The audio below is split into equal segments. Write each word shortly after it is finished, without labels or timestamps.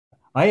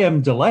I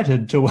am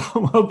delighted to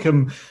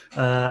welcome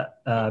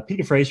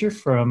Peter Frazier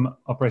from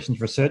Operations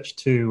Research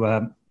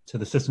to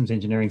the Systems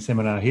Engineering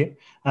Seminar here.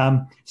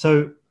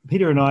 So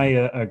Peter and I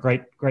are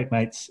great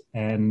mates,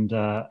 and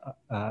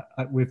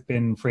we've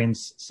been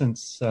friends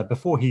since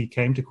before he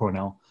came to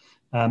Cornell.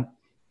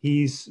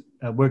 He's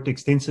worked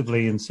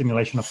extensively in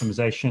simulation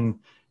optimization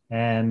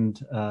and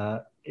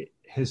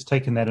has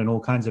taken that in all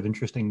kinds of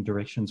interesting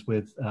directions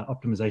with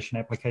optimization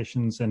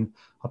applications and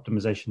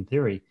optimization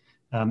theory.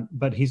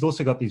 But he's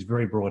also got these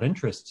very broad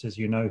interests. As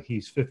you know,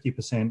 he's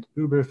 50%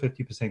 Uber,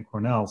 50%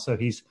 Cornell. So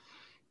he's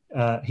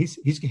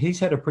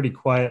had a pretty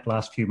quiet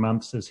last few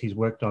months as he's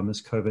worked on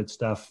this COVID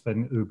stuff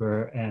and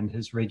Uber and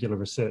his regular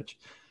research,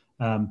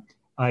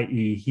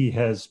 i.e. he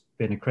has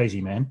been a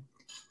crazy man.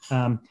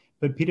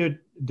 But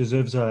Peter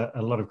deserves a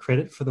lot of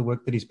credit for the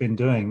work that he's been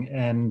doing.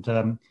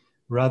 And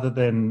rather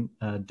than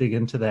dig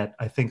into that,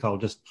 I think I'll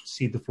just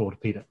cede the floor to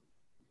Peter.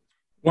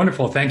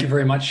 Wonderful. Thank you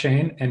very much,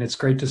 Shane. And it's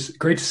great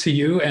to see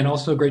you, and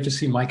also great to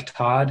see Mike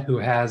Todd, who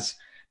has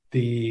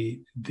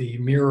the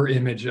mirror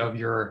image of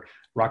your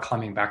rock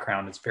climbing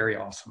background. It's very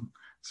awesome.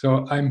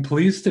 So I'm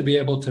pleased to be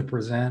able to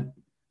present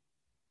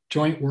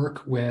joint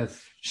work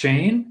with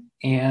Shane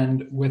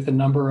and with a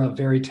number of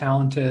very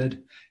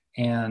talented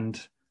and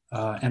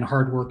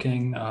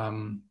hardworking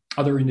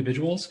other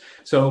individuals.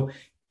 So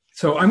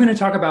I'm going to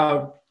talk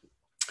about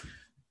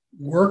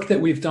work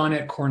that we've done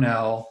at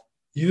Cornell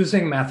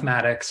using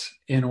mathematics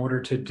in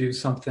order to do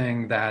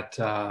something that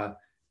that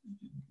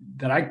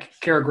I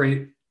care a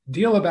great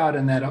deal about,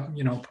 and that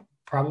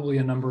probably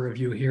a number of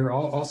you here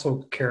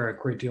also care a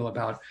great deal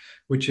about,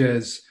 which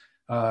is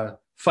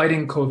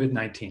fighting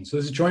COVID-19. So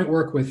this is joint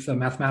work with the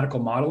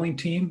mathematical modeling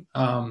team,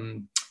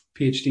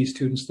 Ph.D.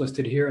 students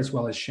listed here, as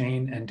well as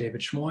Shane and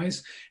David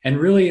Shmoys. And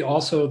really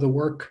also the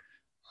work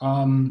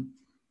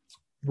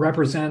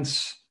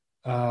represents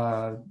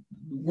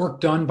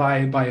work done by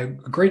a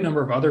great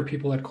number of other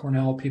people at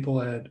Cornell, people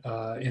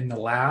in the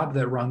lab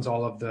that runs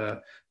all of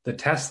the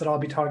tests that I'll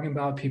be talking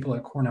about, people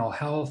at Cornell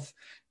Health,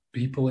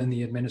 people in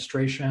the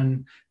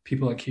administration,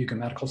 people at Cayuga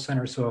Medical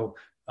Center. So,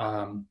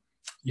 I'm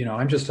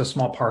just a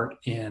small part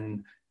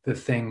in the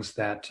things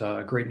that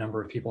a great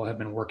number of people have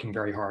been working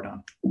very hard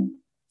on.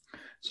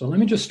 So let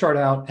me just start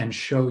out and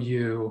show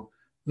you,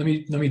 let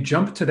me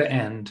jump to the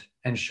end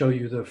and show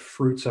you the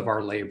fruits of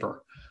our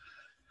labor.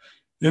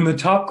 In the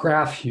top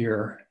graph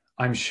here,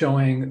 I'm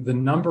showing the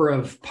number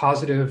of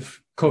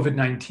positive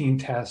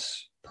COVID-19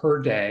 tests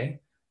per day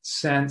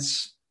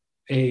since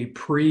a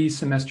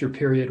pre-semester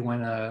period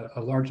when a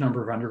large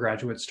number of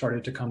undergraduates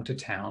started to come to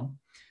town.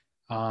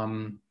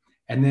 And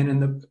then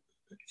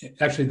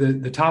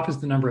the top is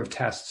the number of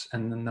tests,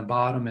 and then the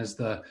bottom is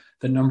the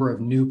number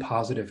of new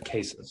positive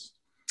cases.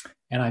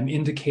 And I'm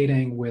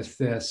indicating with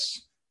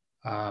this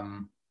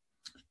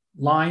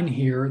line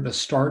here the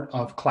start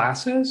of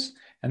classes.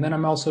 And then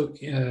I'm also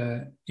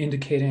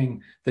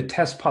indicating the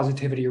test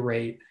positivity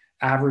rate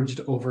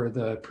averaged over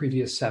the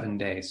previous 7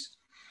 days.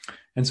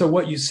 And so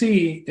what you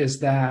see is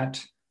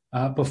that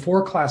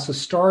before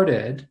classes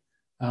started,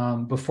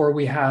 before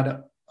we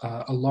had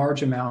a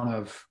large amount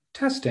of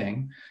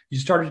testing, you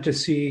started to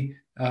see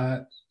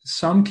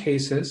some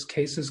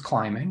cases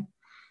climbing.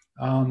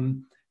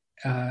 And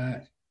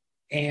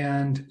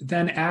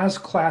then as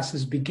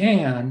classes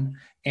began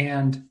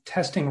and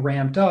testing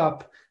ramped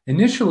up,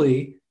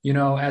 initially,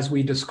 as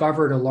we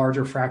discovered a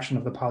larger fraction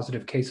of the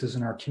positive cases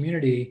in our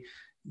community,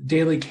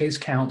 daily case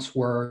counts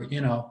were,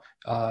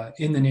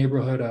 in the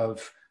neighborhood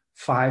of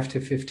 5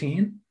 to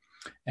 15.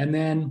 And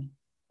then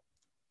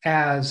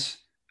as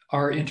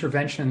our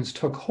interventions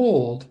took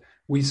hold,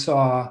 we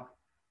saw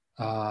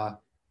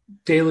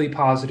daily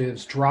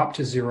positives drop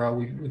to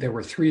 0. There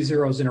were 3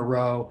 zeros in a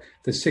row.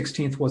 The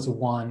 16th was a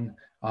 1.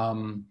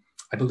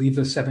 I believe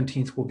the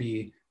 17th will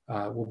be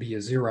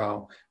a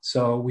 0.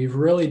 So we've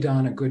really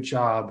done a good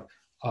job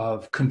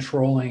of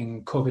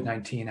controlling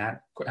COVID-19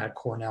 at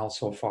Cornell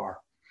so far.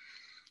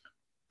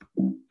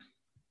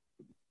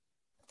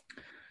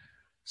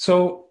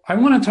 So I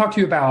want to talk to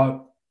you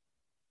about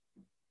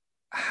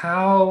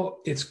how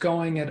it's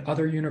going at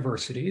other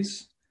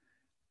universities,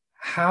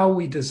 how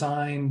we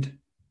designed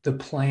the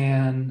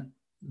plan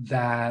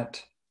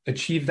that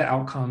achieved the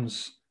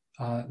outcomes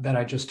that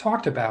I just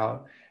talked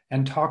about,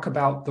 and talk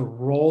about the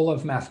role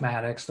of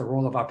mathematics, the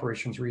role of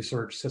operations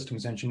research,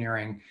 systems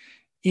engineering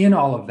in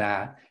all of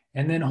that,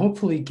 and then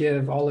hopefully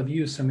give all of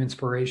you some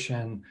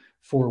inspiration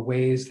for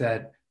ways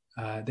that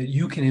that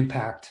you can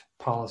impact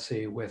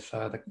policy with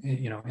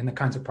in the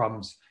kinds of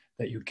problems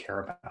that you care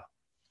about.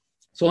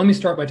 So let me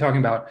start by talking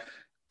about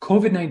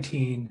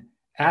COVID-19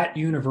 at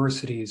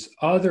universities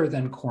other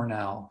than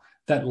Cornell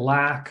that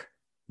lack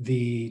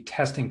the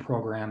testing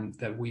program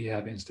that we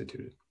have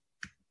instituted.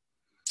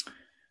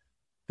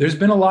 There's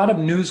been a lot of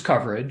news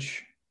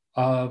coverage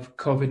of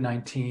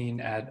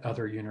COVID-19 at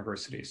other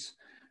universities.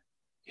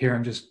 Here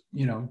I'm just,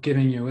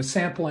 giving you a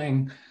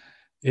sampling.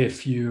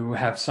 If you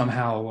have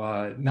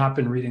somehow not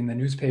been reading the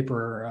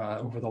newspaper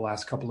over the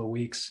last couple of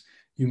weeks,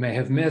 you may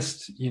have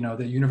missed,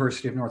 the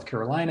University of North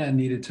Carolina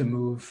needed to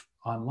move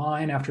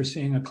online after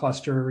seeing a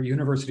cluster.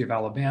 University of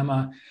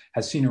Alabama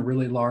has seen a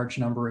really large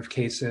number of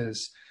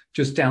cases.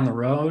 Just down the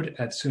road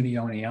at SUNY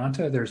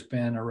Oneonta, there's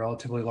been a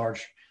relatively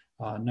large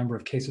number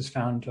of cases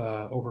found,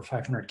 over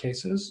 500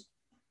 cases.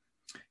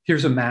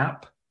 Here's a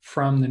map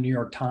from the New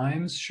York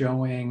Times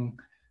showing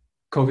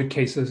COVID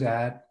cases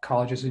at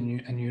colleges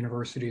and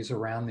universities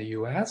around the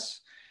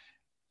US.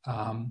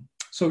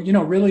 So,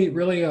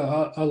 really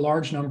a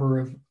large number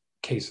of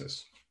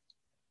cases.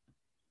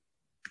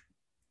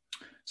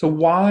 So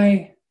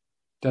why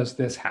does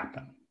this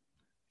happen?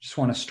 Just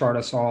want to start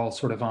us all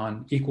sort of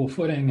on equal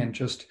footing and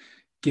just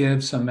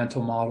give some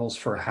mental models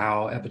for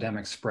how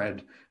epidemics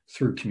spread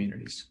through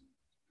communities.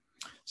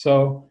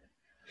 So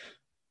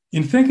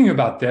in thinking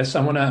about this,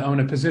 I want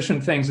to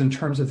position things in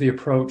terms of the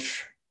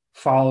approach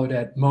followed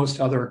at most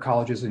other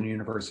colleges and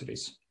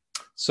universities.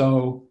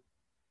 So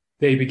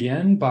they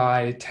begin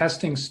by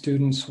testing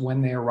students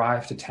when they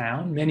arrive to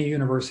town. Many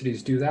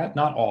universities do that,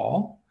 not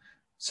all.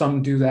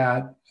 Some do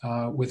that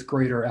with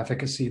greater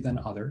efficacy than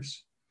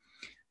others.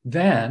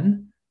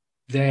 Then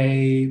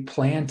they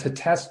plan to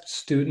test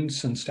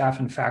students and staff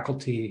and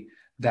faculty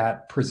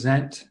that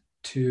present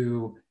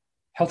to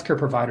healthcare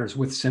providers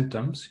with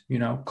symptoms,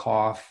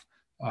 cough,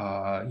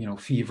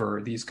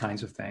 fever, these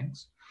kinds of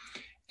things.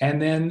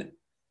 And then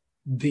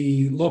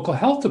the local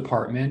health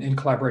department, in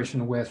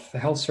collaboration with the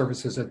health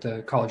services at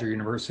the college or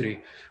university,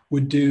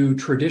 would do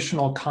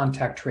traditional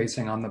contact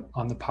tracing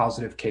on the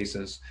positive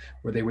cases,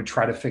 where they would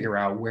try to figure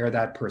out where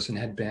that person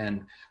had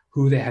been,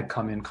 who they had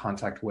come in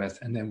contact with,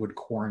 and then would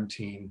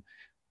quarantine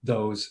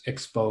those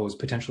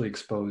potentially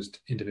exposed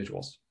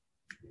individuals.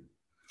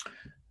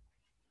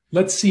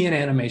 Let's see an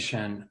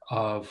animation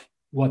of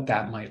what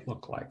that might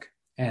look like.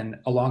 And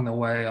along the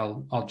way,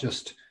 I'll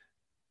just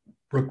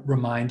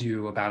remind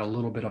you about a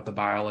little bit of the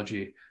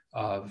biology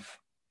of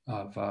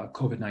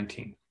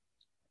COVID-19.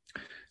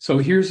 So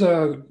here's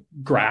a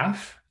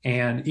graph,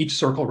 and each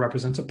circle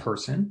represents a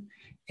person,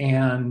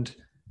 and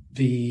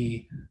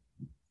the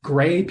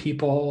gray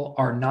people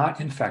are not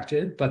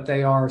infected, but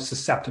they are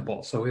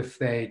susceptible. So if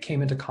they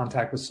came into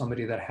contact with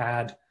somebody that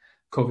had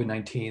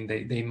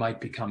COVID-19, they might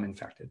become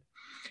infected.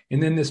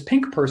 And then this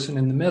pink person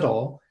in the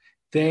middle,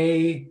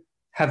 they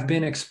have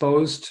been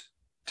exposed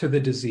to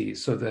the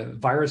disease. So the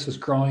virus is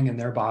growing in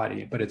their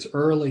body, but it's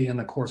early in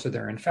the course of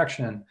their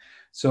infection,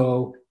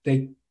 so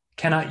they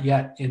cannot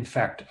yet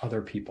infect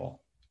other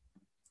people.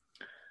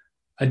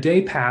 A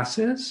day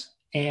passes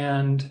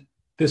and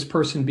this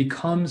person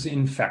becomes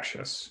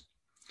infectious.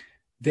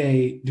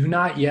 They do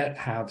not yet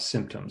have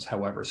symptoms,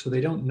 however, so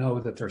they don't know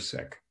that they're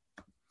sick.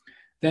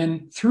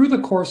 Then through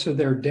the course of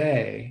their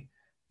day,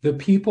 the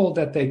people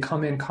that they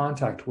come in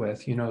contact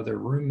with, their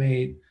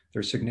roommate,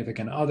 their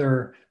significant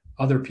other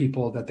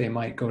people that they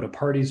might go to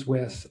parties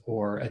with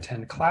or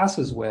attend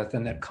classes with,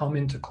 and that come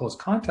into close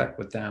contact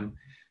with them,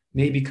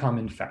 may become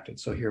infected.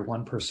 So here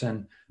one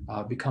person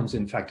becomes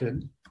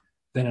infected,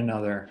 then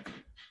another,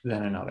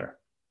 then another.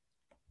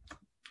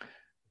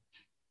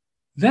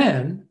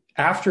 Then,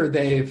 after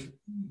they've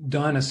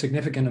done a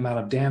significant amount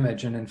of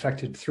damage and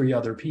infected 3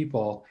 other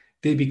people,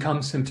 they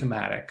become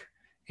symptomatic,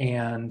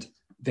 and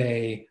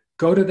they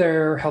go to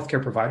their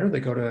healthcare provider, they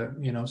go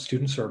to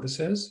student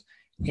services,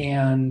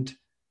 and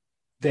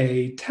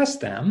they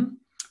test them,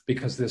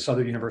 because this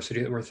other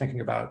university that we're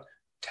thinking about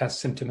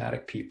tests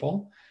symptomatic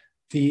people.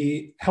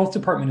 The health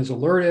department is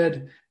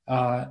alerted,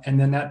 and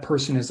then that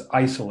person is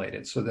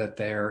isolated so that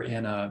they're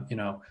in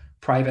a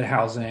private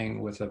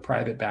housing with a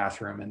private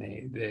bathroom, and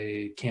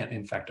they can't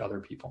infect other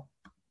people.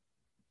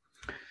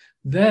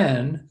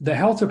 Then the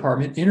health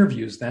department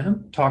interviews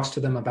them, talks to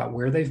them about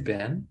where they've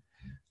been,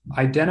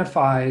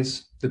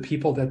 identifies the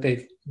people that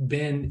they've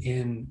been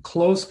in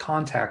close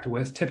contact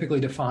with, typically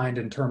defined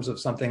in terms of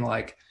something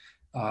like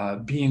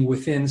being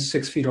within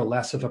 6 feet or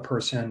less of a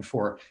person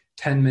for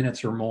 10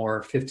 minutes or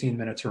more, 15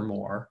 minutes or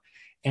more.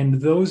 And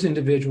those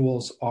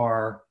individuals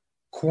are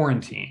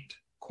quarantined.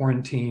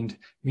 Quarantined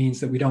means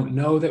that we don't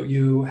know that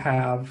you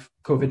have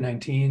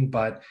COVID-19,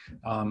 but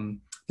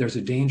there's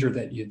a danger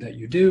that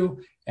you do,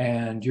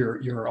 and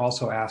you're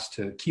also asked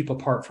to keep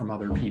apart from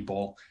other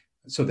people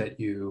so that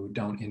you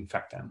don't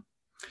infect them.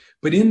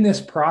 But in this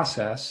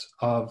process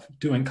of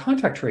doing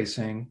contact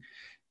tracing,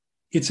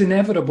 it's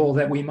inevitable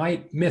that we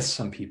might miss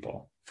some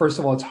people. First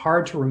of all, it's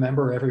hard to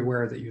remember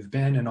everywhere that you've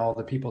been and all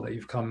the people that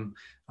you've come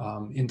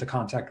into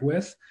contact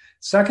with.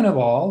 Second of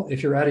all,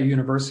 if you're at a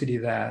university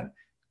that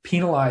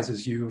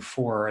penalizes you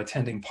for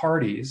attending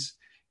parties,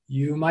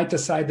 you might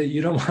decide that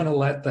you don't want to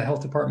let the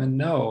health department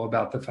know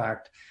about the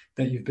fact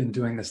that you've been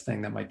doing this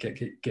thing that might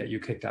get you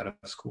kicked out of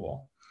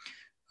school.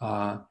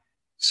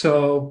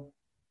 So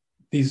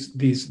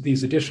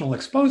these additional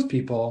exposed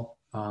people,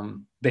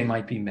 they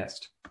might be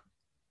missed.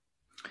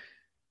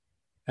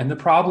 And the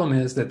problem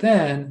is that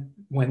then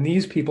when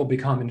these people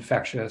become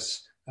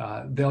infectious,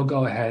 they'll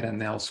go ahead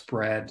and they'll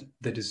spread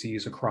the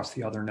disease across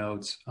the other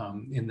nodes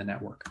in the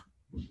network.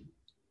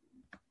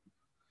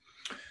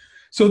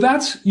 So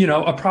that's,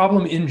 a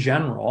problem in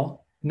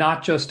general,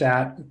 not just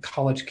at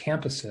college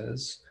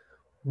campuses.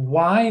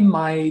 Why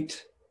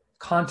might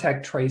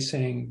contact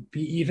tracing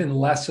be even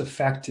less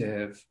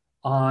effective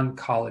on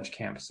college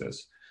campuses?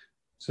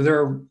 So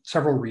there are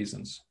several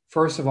reasons.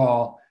 First of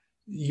all,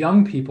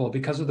 young people,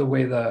 because of the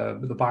way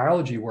the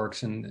biology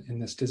works in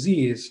this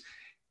disease,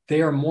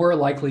 they are more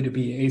likely to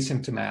be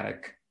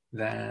asymptomatic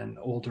than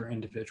older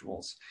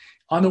individuals.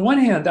 On the one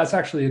hand, that's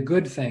actually a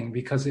good thing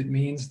because it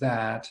means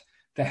that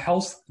the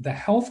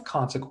health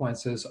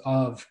consequences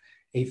of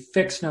a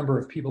fixed number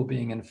of people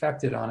being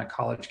infected on a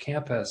college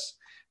campus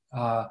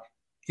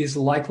is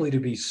likely to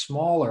be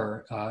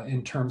smaller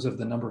in terms of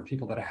the number of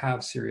people that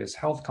have serious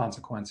health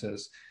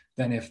consequences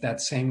than if that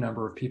same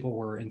number of people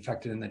were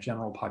infected in the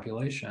general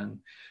population.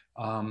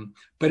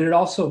 But it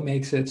also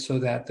makes it so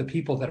that the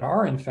people that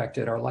are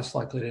infected are less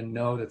likely to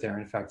know that they're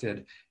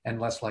infected and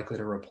less likely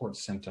to report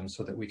symptoms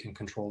so that we can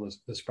control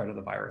the spread of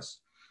the virus.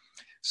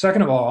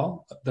 Second of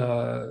all,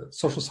 the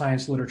social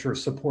science literature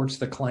supports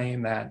the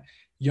claim that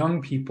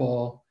young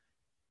people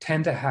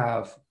tend to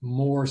have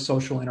more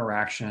social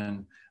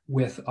interaction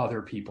with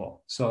other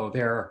people. So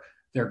their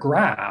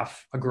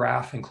graph, a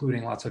graph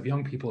including lots of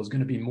young people, is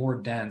going to be more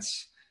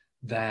dense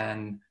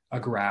than a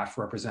graph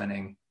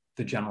representing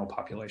the general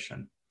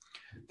population.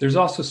 There's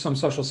also some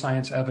social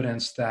science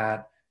evidence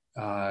that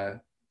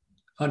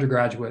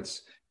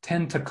undergraduates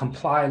tend to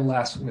comply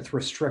less with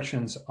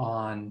restrictions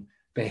on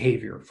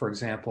behavior. For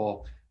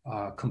example,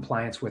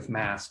 compliance with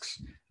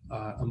masks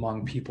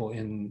among people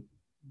in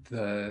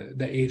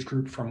the age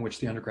group from which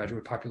the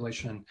undergraduate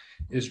population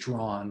is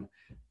drawn.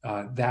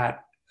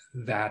 That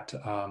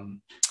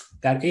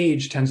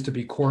age tends to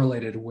be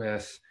correlated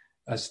with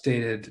a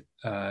stated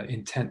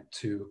intent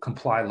to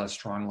comply less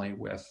strongly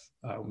with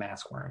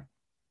mask wearing.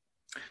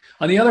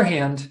 On the other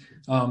hand,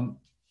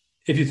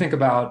 if you think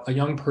about a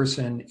young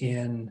person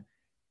in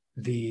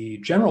the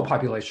general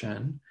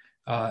population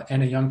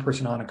and a young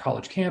person on a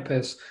college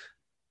campus,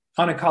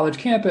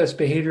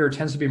 behavior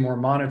tends to be more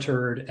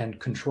monitored and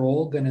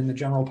controlled than in the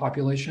general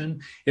population.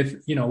 If,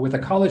 with a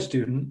college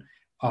student,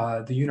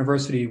 the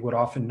university would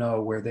often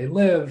know where they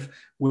live,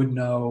 would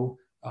know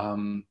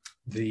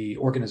the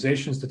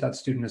organizations that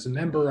student is a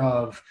member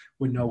of,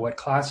 would know what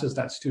classes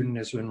that student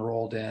is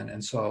enrolled in.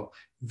 And so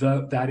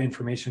that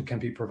information can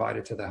be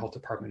provided to the health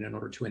department in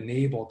order to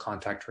enable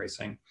contact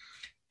tracing.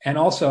 And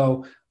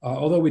also,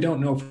 although we don't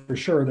know for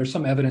sure, there's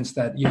some evidence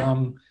that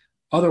young,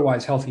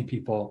 otherwise healthy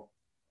people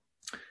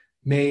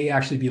may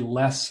actually be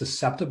less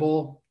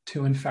susceptible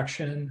to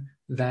infection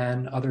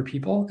than other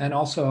people, and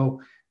also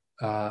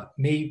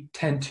may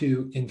tend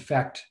to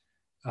infect.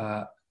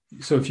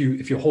 So if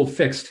you hold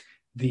fixed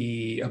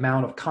the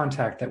amount of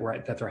contact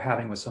that they're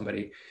having with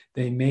somebody,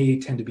 they may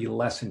tend to be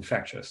less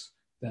infectious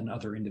than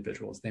other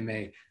individuals. They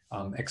may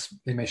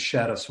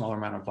shed a smaller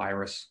amount of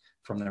virus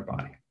from their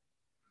body.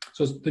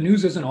 So the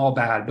news isn't all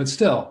bad, but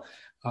still,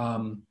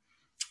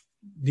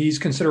 these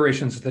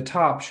considerations at the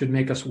top should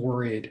make us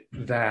worried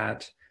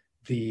that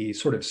the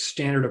sort of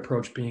standard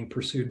approach being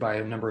pursued by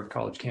a number of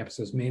college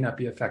campuses may not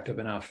be effective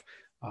enough,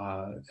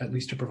 at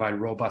least to provide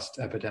robust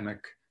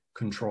epidemic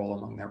control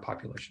among their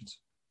populations.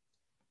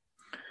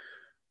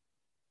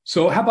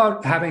 So how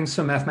about having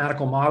some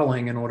mathematical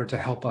modeling in order to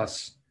help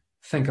us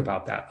think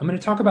about that? I'm going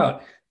to talk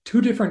about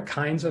two different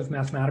kinds of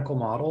mathematical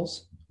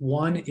models.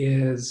 One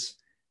is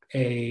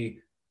a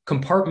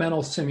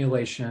compartmental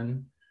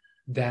simulation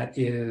that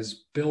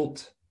is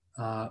built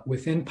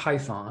within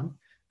Python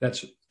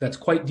that's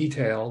quite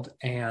detailed,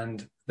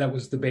 and that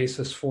was the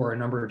basis for a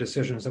number of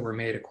decisions that were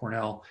made at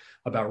Cornell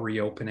about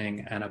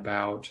reopening and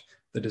about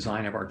the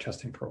design of our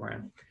testing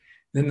program.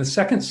 Then the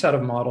second set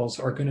of models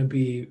are going to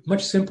be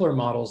much simpler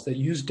models that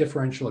use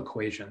differential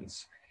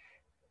equations.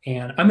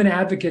 And I'm an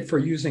advocate for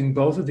using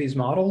both of these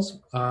models.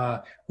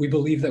 We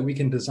believe that we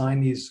can design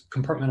these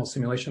compartmental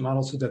simulation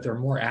models so that they're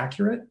more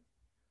accurate.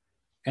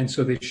 And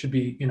so they should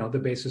be, the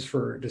basis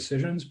for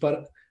decisions.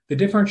 But the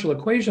differential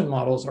equation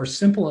models are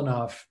simple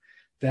enough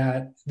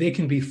that they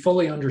can be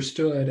fully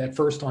understood at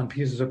first on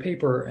pieces of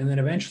paper and then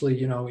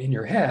eventually, in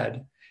your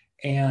head.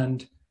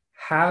 And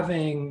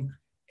having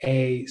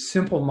a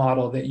simple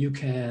model that you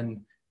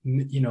can,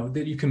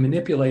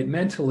 manipulate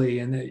mentally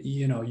and that,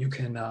 you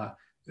can,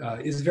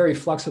 is very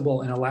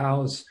flexible and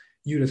allows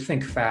you to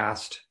think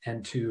fast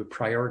and to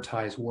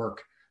prioritize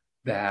work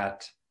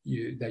that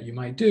you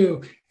might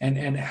do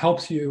and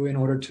helps you in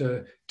order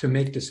to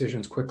make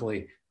decisions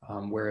quickly,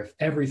 where if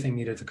everything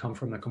needed to come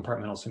from the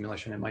compartmental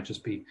simulation, it might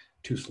just be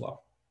too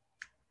slow.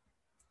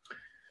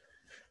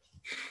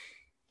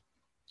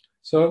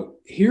 So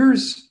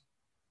here's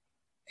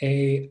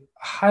a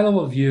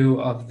high-level view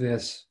of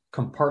this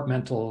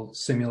compartmental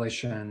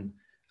simulation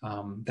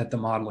that the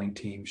modeling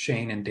team,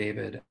 Shane and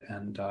David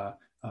and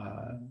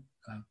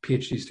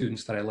PhD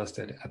students that I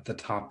listed at the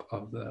top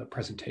of the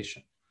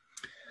presentation.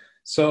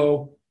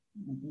 So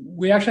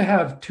we actually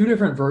have two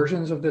different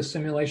versions of this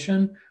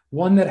simulation.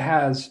 One that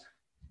has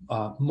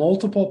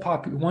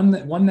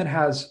one that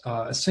has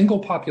a single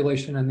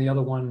population, and the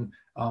other one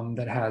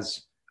that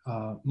has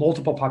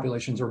multiple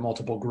populations or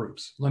multiple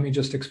groups. Let me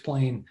just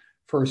explain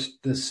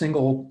first the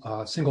single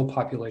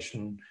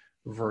population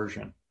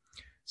version.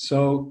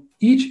 So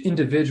each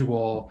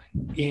individual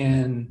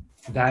in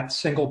that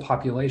single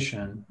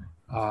population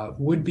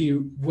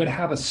would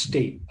have a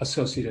state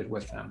associated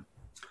with them.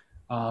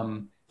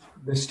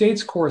 The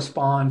states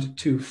correspond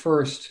to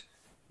first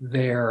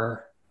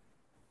their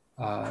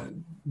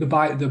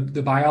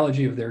the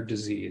biology of their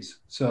disease.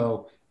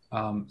 So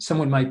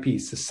someone might be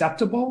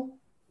susceptible.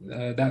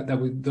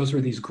 Those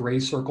are these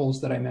gray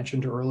circles that I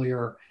mentioned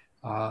earlier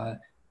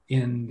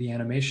in the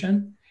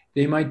animation.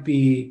 They might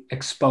be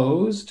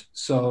exposed,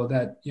 so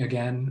that,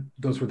 again,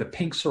 those were the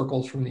pink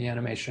circles from the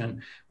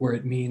animation, where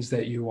it means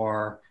that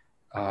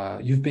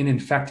you've been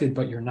infected,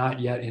 but you're not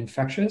yet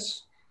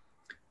infectious.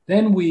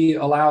 Then we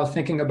allow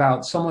thinking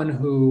about someone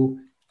who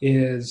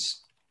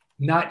is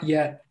not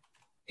yet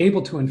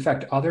able to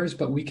infect others,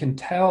 but we can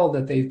tell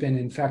that they've been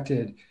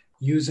infected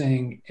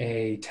using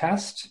a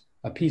test,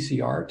 a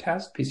PCR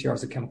test. PCR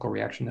is a chemical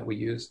reaction that we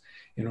use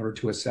in order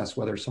to assess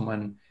whether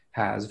someone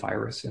has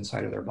virus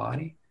inside of their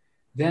body.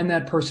 Then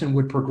that person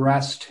would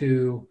progress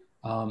to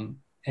an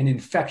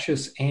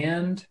infectious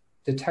and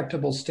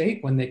detectable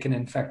state when they can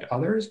infect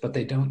others, but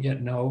they don't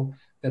yet know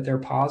that they're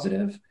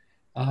positive.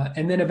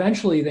 And then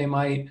eventually they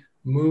might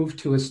move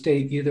to a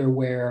state either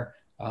where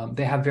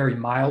they have very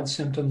mild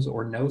symptoms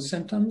or no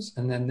symptoms,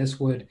 and then this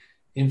would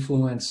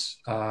influence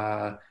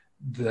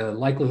the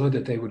likelihood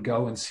that they would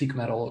go and seek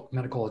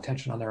medical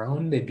attention on their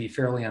own. They'd be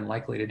fairly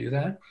unlikely to do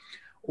that.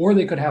 Or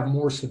they could have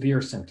more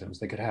severe symptoms.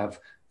 They could have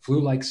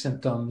flu-like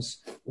symptoms,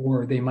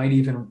 or they might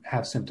even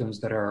have symptoms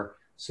that are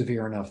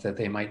severe enough that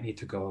they might need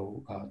to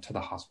go to the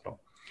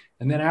hospital.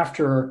 And then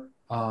after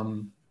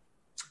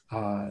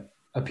a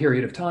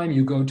period of time,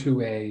 you go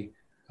to a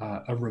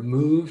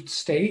removed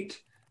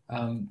state,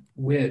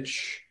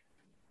 which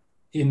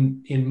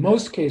in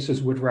most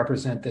cases would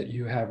represent that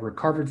you have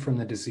recovered from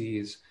the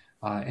disease,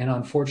 and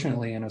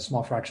unfortunately, in a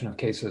small fraction of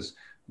cases,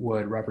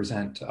 would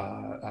represent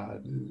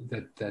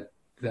that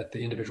the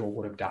individual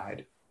would have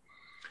died.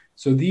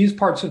 So these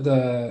parts of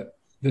the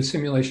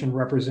simulation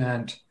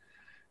represent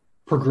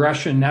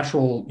progression,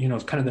 natural,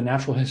 kind of the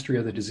natural history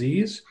of the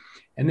disease.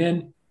 And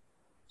then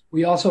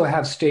we also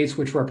have states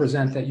which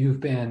represent that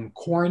you've been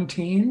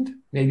quarantined,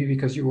 maybe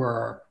because you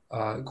are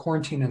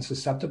quarantined and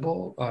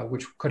susceptible,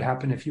 which could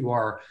happen if you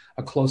are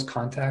a close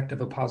contact of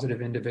a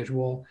positive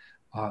individual,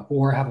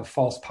 or have a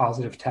false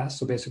positive test.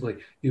 So basically,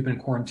 you've been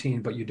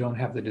quarantined, but you don't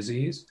have the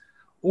disease,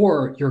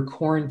 or you're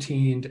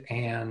quarantined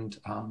and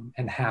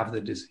have the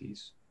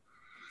disease.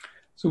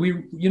 So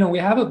we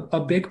have a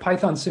big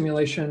Python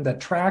simulation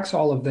that tracks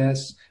all of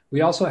this.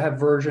 We also have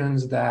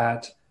versions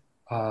that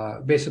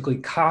basically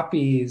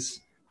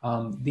copies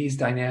these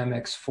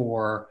dynamics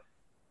for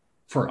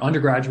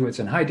undergraduates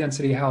in high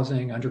density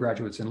housing,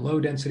 undergraduates in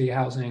low density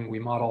housing. We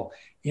model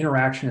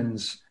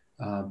interactions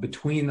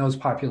between those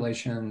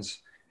populations,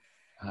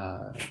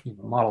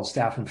 model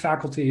staff and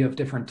faculty of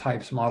different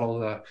types,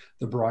 model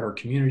the broader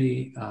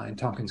community in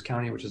Tompkins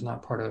County, which is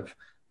not part of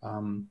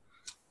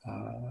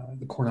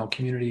the Cornell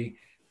community.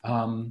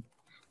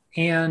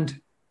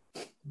 And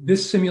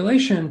this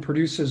simulation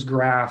produces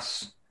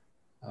graphs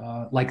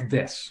like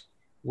this,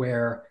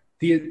 where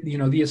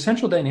the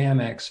essential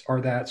dynamics are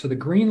that, so the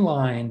green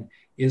line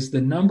is the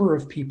number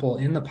of people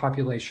in the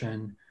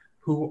population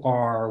who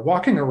are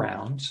walking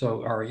around,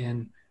 so are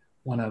in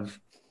one of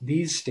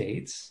these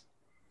states,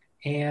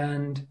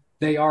 and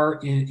they are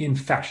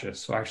infectious.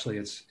 So actually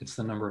it's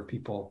the number of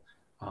people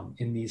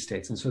in these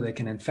states, and so they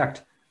can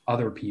infect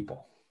other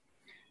people.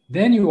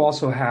 Then you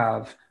also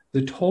have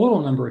the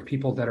total number of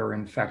people that are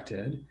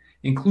infected,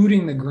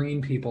 including the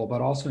green people, but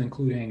also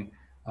including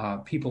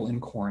people in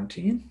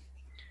quarantine.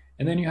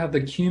 And then you have the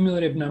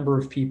cumulative number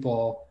of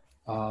people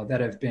that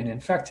have been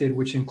infected,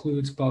 which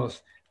includes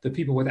both the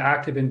people with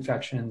active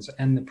infections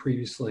and the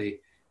previously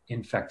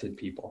infected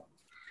people.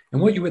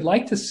 And what you would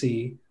like to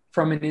see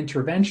from an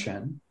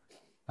intervention,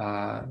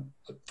 for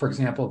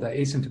example, the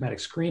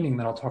asymptomatic screening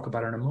that I'll talk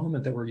about in a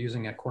moment that we're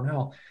using at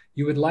Cornell,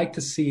 you would like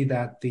to see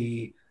that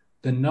the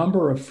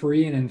number of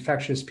free and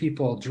infectious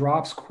people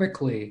drops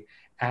quickly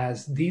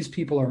as these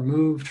people are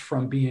moved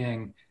from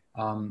being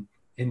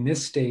in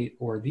this state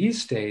or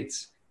these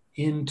states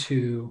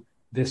into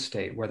this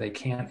state where they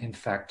can't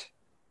infect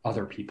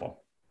other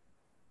people.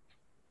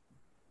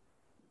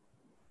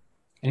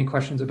 Any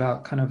questions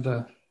about kind of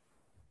the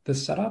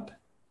setup?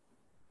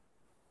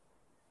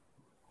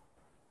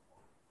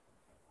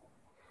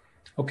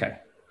 Okay,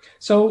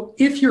 so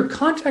if your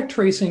contact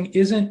tracing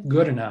isn't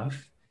good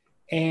enough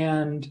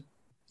and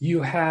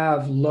you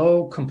have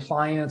low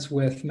compliance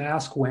with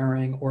mask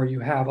wearing, or you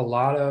have a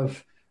lot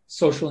of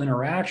social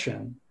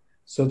interaction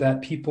so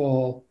that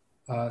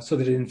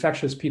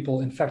infectious people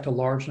infect a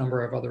large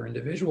number of other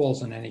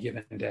individuals in any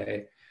given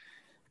day,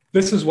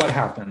 this is what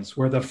happens,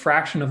 where the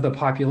fraction of the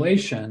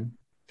population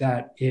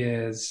that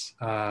has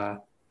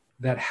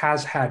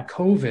had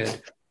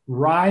COVID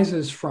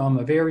rises from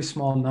a very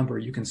small number.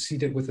 You can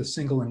seed it with a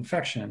single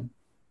infection,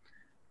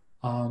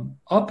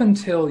 up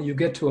until you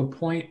get to a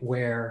point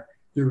where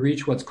you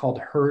reach what's called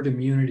herd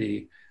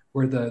immunity,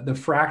 where the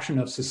fraction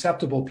of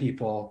susceptible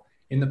people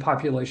in the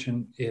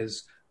population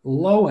is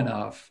low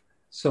enough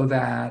so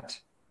that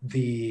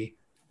the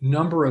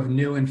number of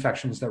new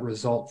infections that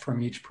result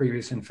from each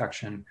previous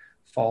infection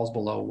falls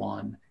below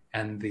 1,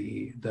 and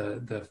the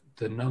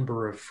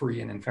number of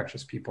free and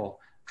infectious people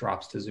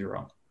drops to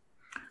 0.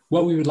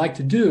 What we would like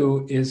to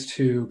do is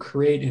to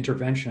create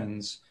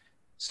interventions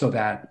so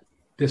that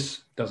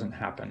this doesn't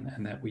happen,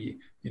 and that we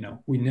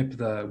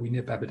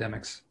nip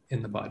epidemics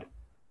in the bud.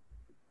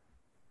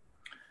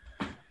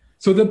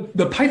 So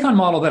the Python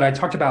model that I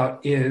talked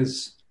about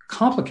is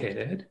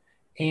complicated,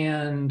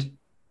 and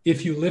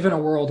if you live in a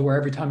world where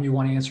every time you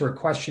want to answer a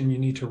question, you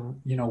need to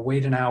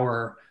wait an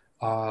hour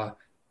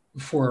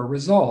for a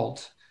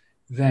result,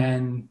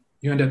 then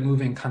you end up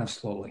moving kind of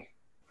slowly.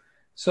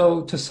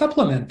 So to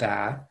supplement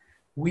that,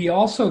 we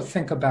also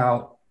think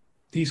about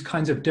these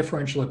kinds of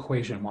differential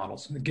equation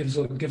models. It gives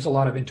a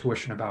lot of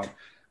intuition about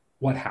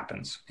what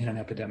happens in an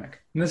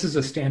epidemic. And this is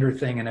a standard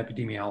thing in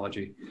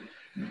epidemiology.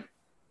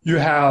 You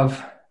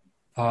have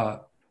a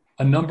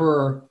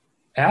number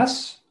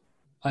S,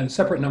 a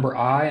separate number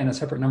I, and a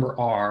separate number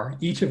R,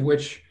 each of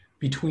which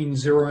between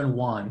 0 and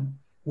 1,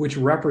 which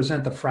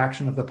represent the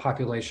fraction of the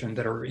population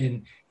that are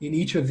in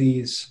each of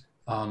these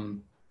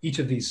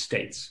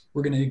states.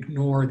 We're going to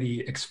ignore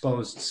the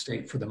exposed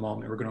state for the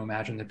moment. We're going to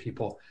imagine that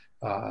people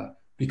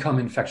become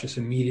infectious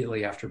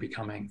immediately after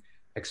becoming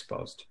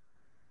exposed.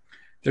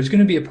 There's going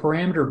to be a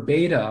parameter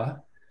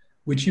beta,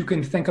 which you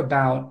can think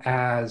about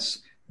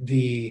as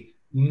the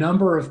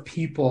number of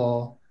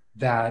people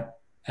that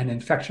an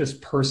infectious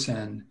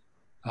person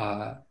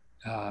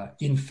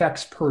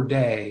infects per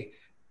day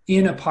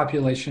in a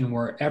population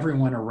where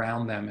everyone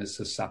around them is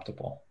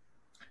susceptible.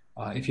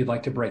 If you'd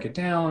like to break it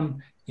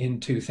down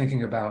into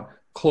thinking about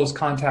close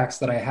contacts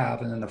that I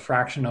have and then the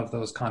fraction of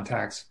those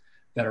contacts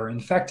that are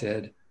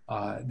infected,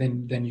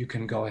 then you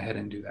can go ahead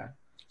and do that.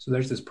 So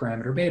there's this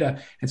parameter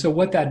beta. And so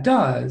what that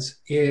does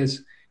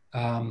is,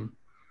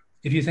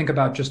 if you think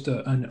about just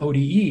an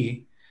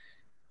ODE,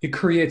 it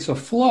creates a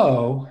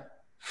flow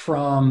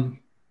from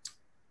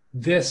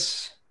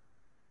this,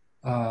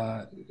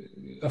 a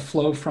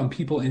flow from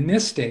people in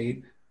this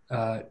state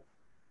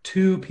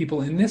to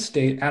people in this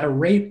state at a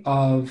rate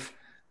of,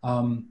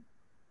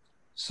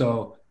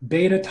 so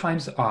beta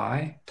times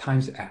I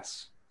times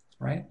S,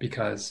 right?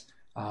 Because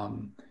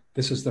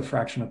this is the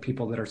fraction of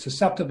people that are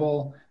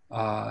susceptible,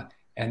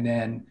 and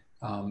then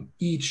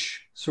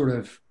each sort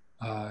of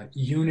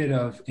unit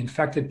of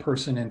infected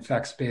person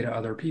infects beta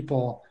other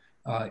people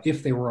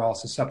if they were all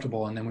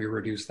susceptible, and then we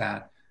reduce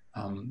that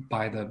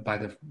by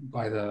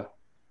the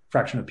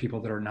fraction of people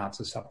that are not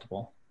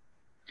susceptible.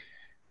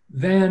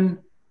 Then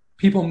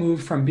people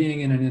move from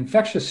being in an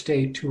infectious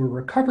state to a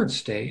recovered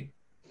state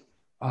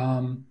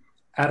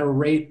at a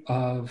rate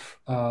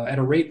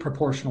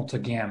proportional to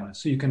gamma.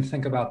 So you can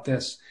think about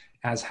this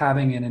as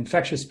having an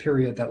infectious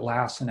period that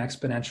lasts an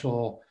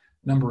exponential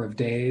number of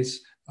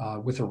days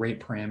with a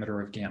rate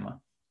parameter of gamma.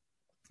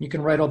 You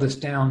can write all this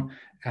down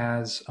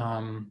as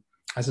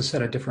a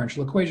set of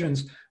differential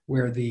equations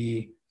where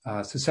the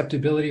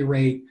susceptibility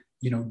rate,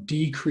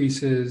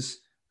 decreases,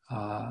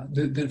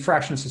 the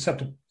fraction of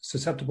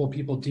susceptible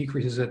people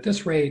decreases at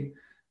this rate.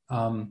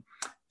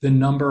 The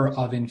number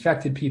of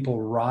infected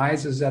people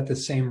rises at the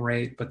same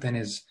rate, but then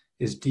is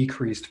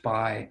decreased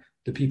by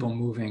the people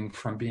moving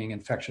from being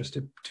infectious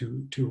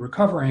to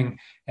recovering,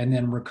 and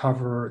then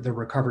the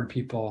recovered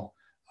people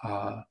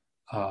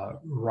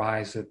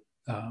rise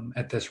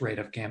at this rate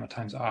of gamma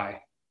times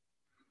I.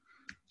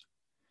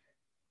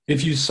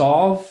 If you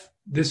solve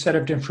this set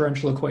of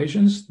differential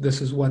equations,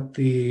 this is what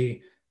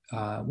the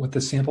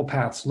sample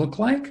paths look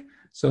like.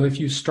 So if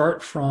you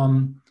start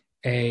from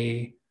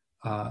a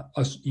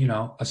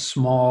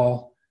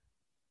small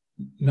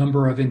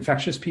number of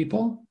infectious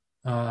people,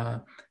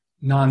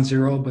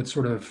 non-zero but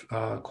sort of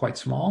quite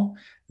small,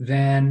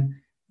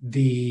 then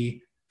the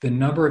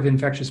number of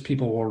infectious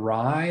people will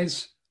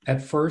rise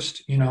at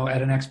first,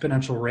 at an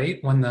exponential rate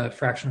when the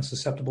fraction of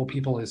susceptible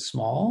people is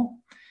small,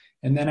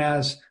 and then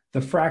as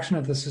the fraction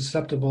of the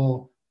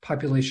susceptible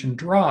population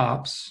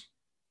drops,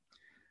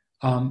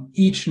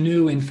 each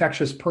new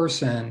infectious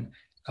person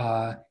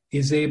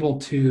is able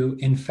to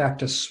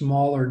infect a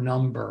smaller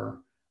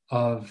number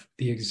of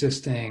the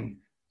existing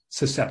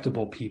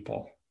susceptible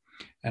people.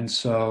 And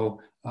so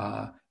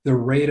the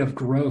rate of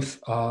growth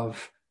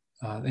of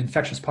the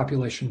infectious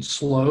population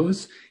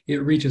slows.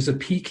 It reaches a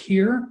peak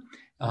here,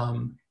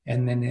 and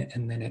then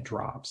it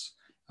drops.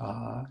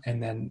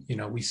 And then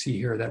we see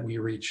here that we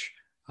reach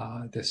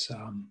this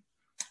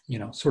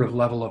sort of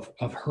level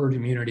of herd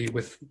immunity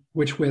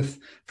which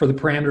for the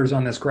parameters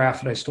on this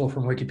graph that I stole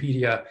from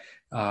Wikipedia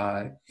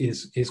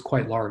is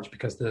quite large,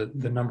 because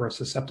the number of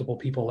susceptible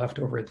people left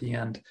over at the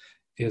end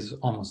is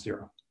almost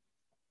zero.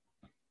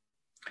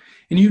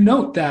 And you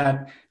note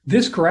that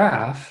this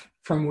graph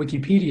from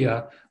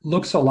Wikipedia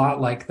looks a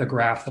lot like the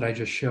graph that I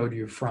just showed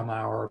you from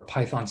our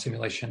Python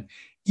simulation.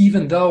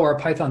 Even though our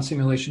Python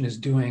simulation is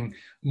doing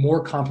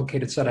more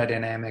complicated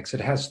cytodynamics,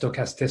 it has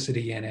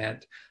stochasticity in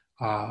it.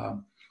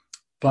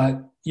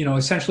 But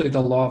essentially the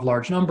law of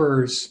large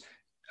numbers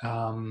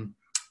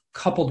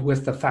coupled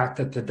with the fact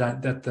that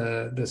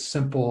the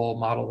simple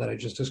model that I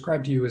just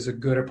described to you is a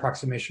good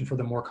approximation for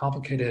the more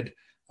complicated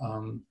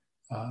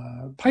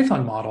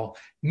Python model,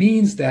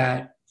 means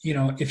that, you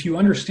know, if you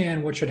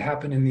understand what should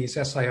happen in these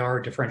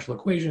SIR differential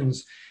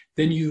equations,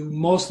 then you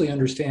mostly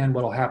understand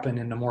what will happen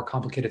in a more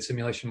complicated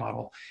simulation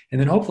model. And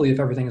then hopefully, if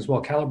everything is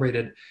well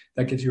calibrated,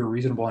 that gives you a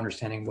reasonable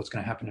understanding of what's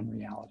going to happen in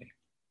reality.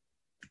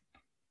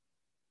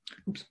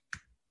 Oops.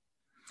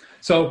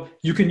 So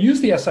you can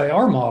use the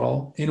SIR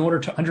model in order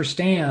to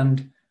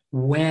understand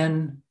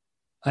when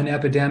an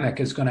epidemic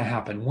is going to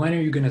happen. When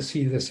are you going to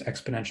see this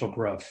exponential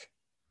growth?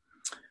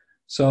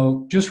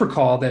 So just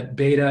recall that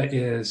beta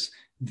is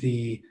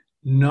the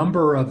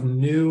number of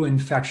new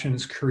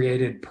infections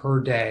created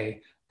per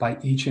day by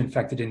each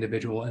infected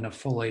individual in a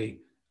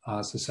fully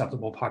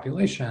susceptible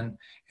population.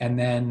 And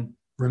then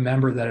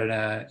remember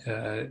that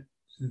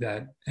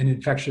the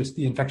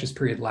infectious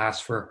period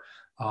lasts for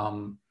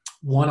 1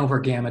 over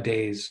gamma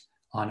days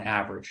on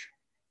average.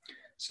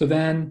 So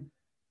then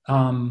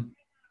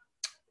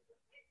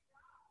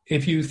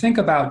if you think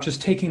about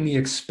just taking the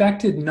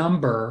expected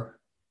number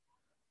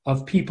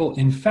of people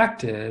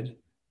infected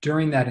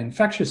during that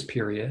infectious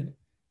period,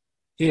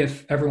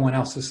 if everyone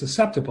else is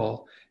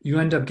susceptible, you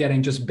end up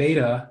getting just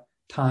beta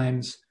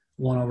times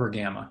 1 over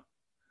gamma.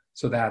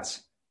 So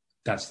that's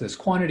this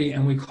quantity,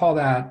 and we call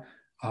that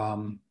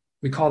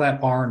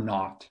R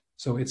naught.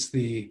 So it's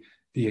the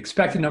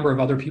expected number of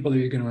other people that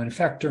you're going to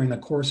infect during the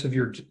course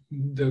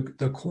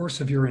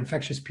of your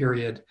infectious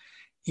period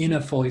in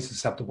a fully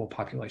susceptible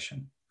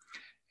population.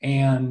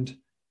 And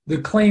the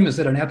claim is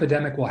that an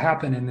epidemic will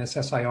happen in this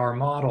SIR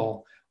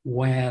model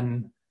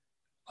when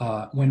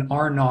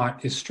R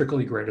naught is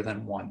strictly greater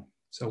than 1.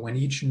 So when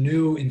each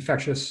new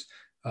infectious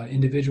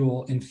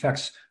individual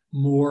infects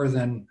more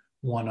than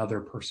one other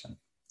person.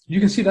 You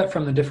can see that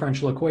from the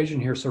differential equation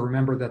here. So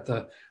remember that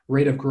the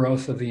rate of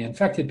growth of the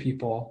infected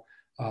people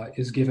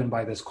is given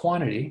by this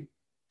quantity.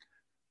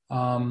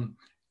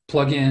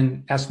 Plug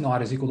in S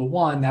naught is equal to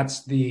 1.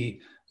 That's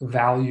the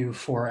value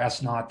for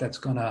S naught that's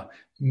going to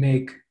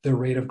make the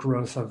rate of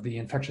growth of the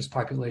infectious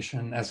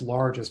population as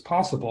large as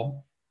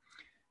possible.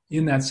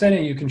 In that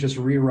setting, you can just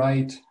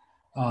rewrite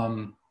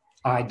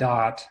I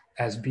dot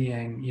as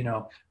being, you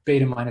know,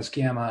 beta minus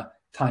gamma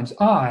times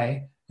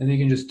I, and then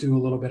you can just do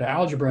a little bit of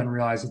algebra and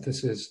realize that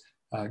this is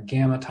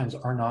gamma times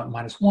R naught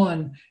minus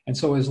 1. And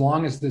so as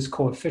long as this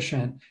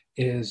coefficient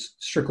is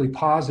strictly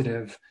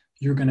positive,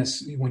 you're going to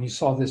see, when you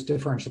solve this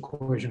differential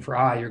equation for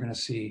I, you're going to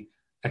see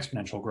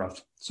exponential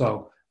growth.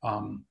 So,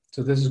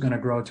 so this is going to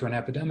grow to an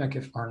epidemic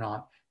if R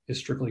naught is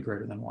strictly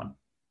greater than 1.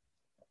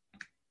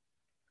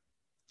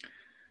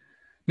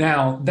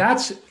 Now,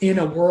 that's in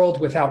a world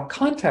without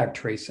contact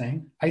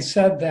tracing. I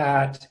said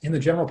that in the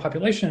general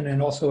population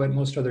and also at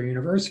most other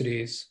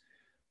universities,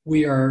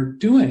 we are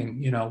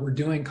doing, we're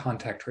doing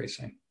contact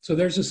tracing. So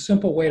there's a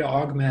simple way to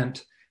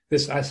augment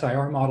this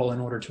SIR model in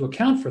order to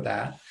account for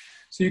that.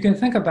 So you can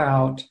think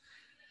about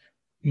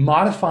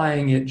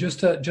modifying it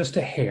just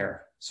a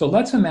hair. So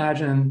let's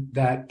imagine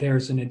that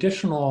there's an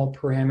additional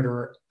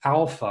parameter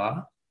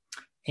alpha,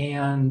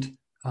 and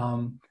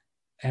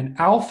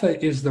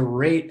alpha is the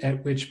rate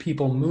at which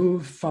people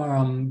move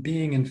from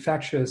being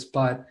infectious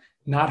but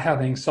not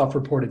having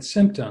self-reported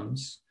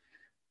symptoms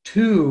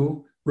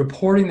to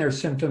reporting their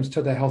symptoms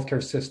to the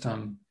healthcare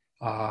system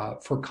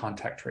for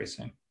contact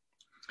tracing.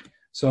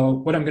 So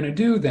what I'm going to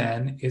do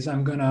then is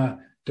I'm going to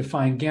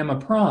define gamma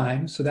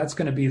prime. So that's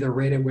going to be the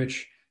rate at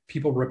which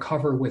people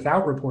recover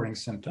without reporting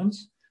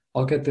symptoms.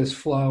 I'll get this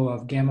flow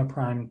of gamma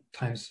prime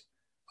times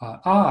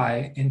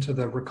I into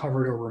the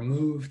recovered or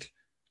removed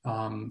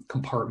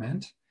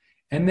compartment.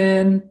 And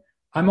then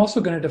I'm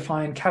also going to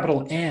define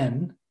capital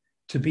N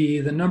to be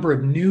the number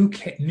of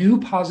new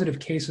positive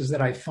cases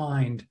that I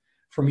find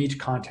from each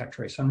contact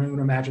trace. I'm going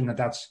to imagine that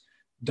that's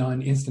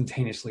done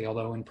instantaneously,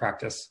 although in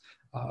practice,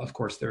 of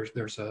course,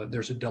 there's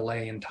a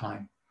delay in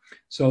time.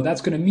 So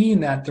that's going to mean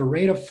that the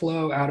rate of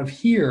flow out of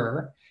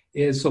here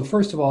is, so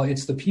first of all,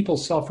 it's the people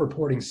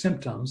self-reporting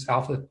symptoms,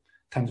 alpha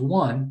times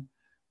 1,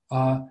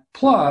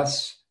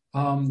 plus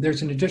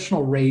there's an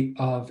additional rate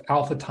of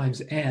alpha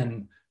times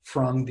N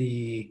from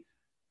the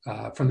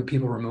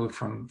people removed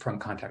from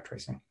contact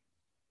tracing.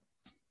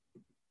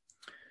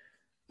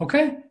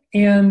 Okay,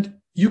 and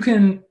you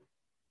can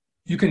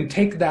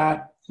take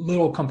that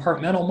little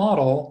compartmental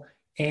model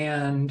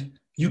and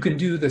you can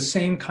do the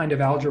same kind of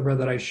algebra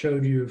that I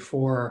showed you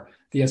for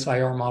the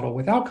SIR model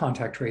without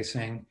contact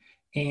tracing,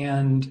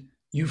 and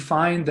you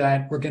find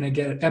that we're going to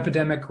get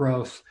epidemic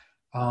growth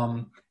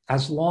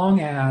as long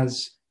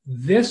as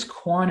this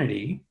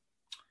quantity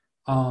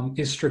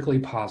is strictly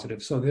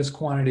positive. So this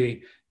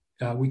quantity,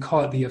 we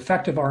call it the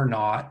effective R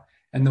naught,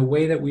 and the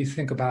way that we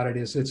think about it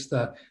is it's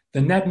the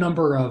net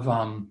number of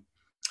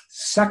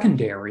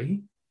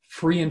secondary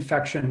free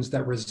infections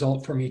that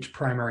result from each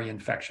primary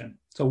infection.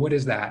 So what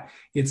is that?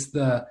 It's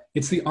the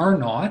R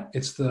naught,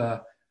 it's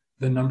the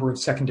number of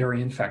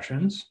secondary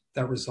infections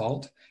that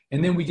result,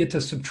 and then we get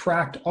to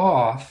subtract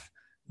off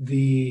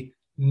the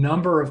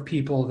number of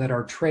people that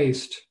are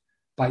traced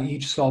by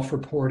each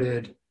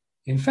self-reported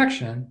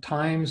infection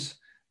times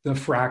the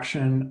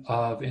fraction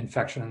of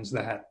infections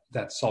that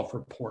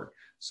self-report.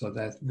 So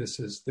that this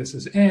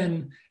is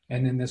n,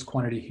 and then this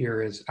quantity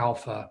here is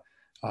alpha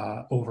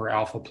over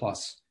alpha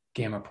plus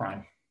gamma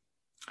prime.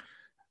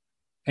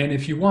 And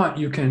if you want,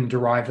 you can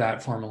derive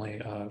that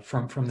formally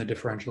from the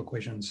differential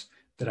equations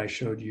that I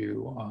showed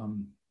you,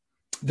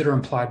 that are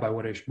implied by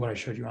what I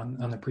showed you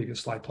on the previous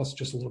slide, plus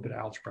just a little bit of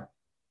algebra.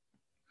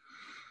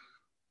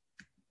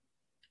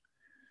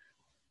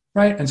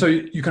 Right, and so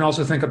you can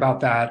also think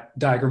about that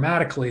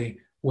diagrammatically,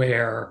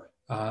 where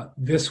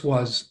this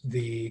was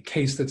the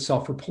case that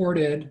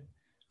self-reported.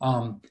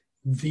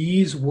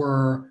 These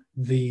were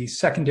the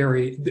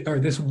secondary, or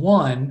this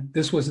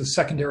was the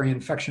secondary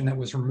infection that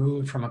was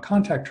removed from a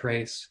contact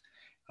trace.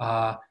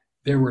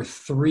 There were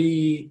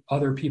 3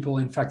 other people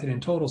infected in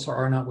total, so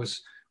R naught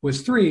was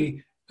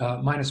 3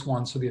 minus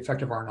 1, so the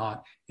effective R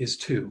naught is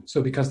 2.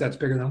 So because that's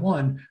bigger than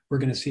 1, we're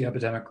going to see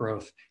epidemic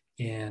growth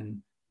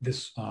in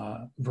this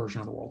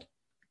version of the world.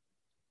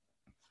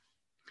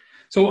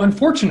 So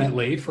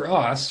unfortunately for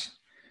us,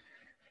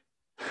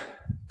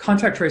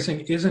 contact tracing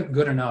isn't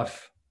good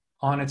enough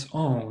on its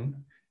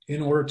own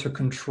in order to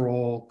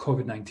control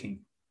COVID-19.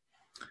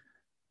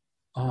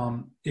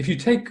 If you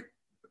take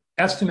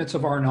estimates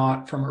of R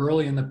naught from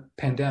early in the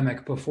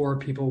pandemic, before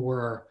people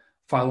were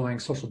following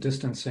social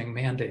distancing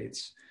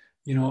mandates,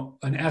 you know,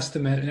 and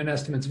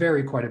estimates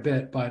vary quite a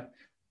bit, but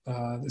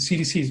the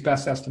CDC's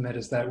best estimate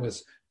is that it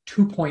was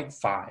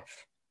 2.5.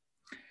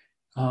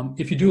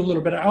 If you do a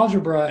little bit of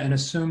algebra and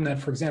assume that,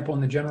 for example,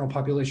 in the general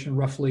population,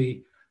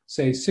 roughly,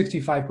 say,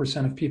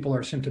 65% of people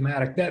are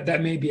symptomatic,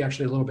 that may be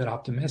actually a little bit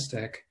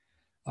optimistic.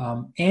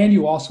 And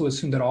you also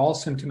assume that all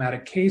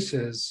symptomatic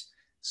cases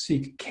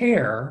seek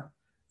care,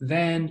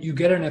 then you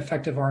get an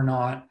effective R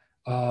naught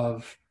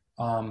of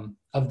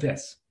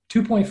this,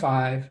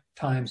 2.5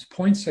 times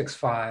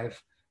 0.65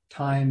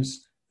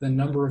 times the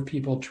number of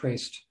people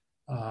traced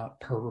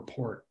per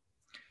report.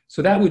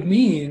 So that would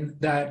mean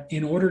that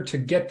in order to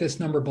get this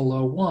number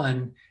below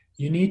 1,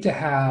 you need to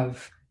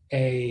have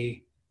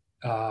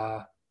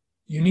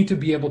you need to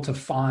be able to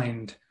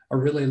find a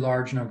really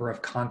large number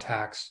of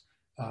contacts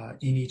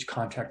in each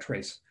contact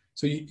trace.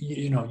 So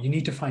you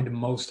need to find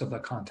most of the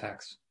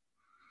contacts.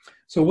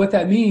 So what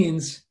that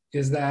means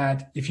is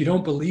that if you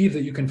don't believe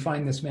that you can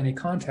find this many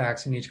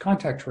contacts in each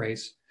contact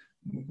trace,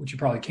 which you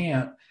probably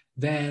can't,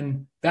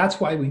 then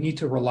that's why we need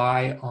to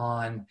rely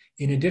on,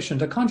 in addition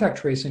to contact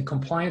tracing,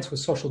 compliance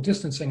with social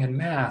distancing and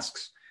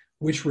masks,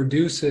 which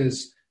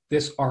reduces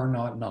this R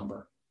naught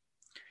number.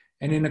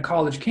 And in a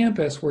college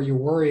campus where you're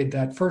worried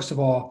that, first of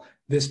all,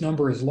 this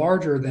number is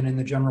larger than in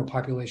the general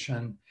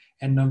population,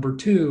 and number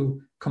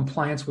 2,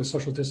 compliance with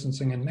social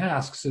distancing and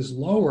masks is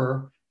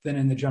lower than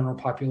in the general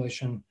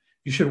population,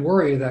 you should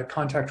worry that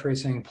contact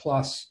tracing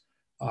plus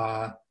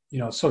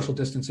social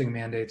distancing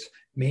mandates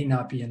may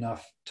not be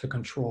enough to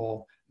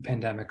control the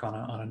pandemic on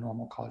a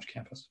normal college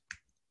campus.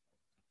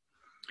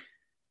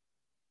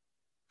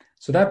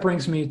 So that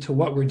brings me to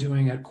what we're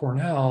doing at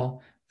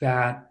Cornell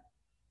that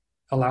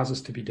allows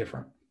us to be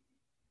different.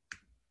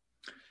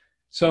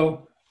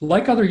 So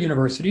like other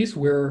universities,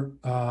 we're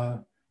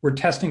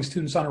testing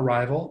students on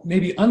arrival.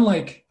 Maybe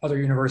unlike other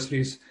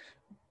universities,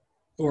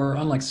 or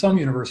unlike some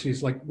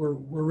universities, like we're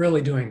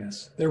really doing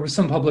this. There was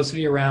some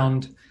publicity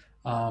around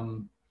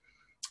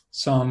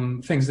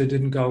some things that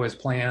didn't go as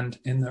planned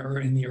in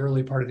the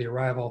early part of the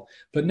arrival,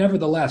 but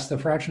nevertheless, the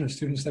fraction of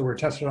students that were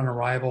tested on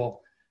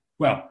arrival,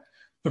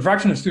 the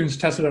fraction of students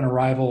tested on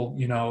arrival,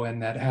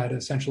 and that had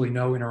essentially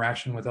no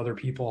interaction with other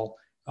people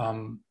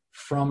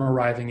from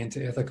arriving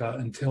into Ithaca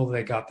until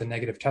they got the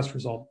negative test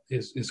result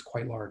is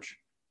quite large.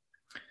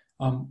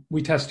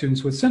 We test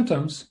students with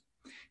symptoms.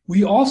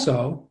 We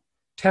also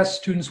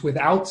test students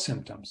without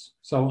symptoms.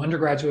 So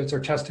undergraduates are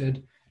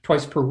tested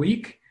twice per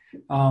week.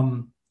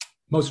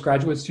 Most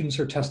graduate students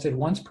are tested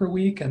once per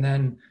week, and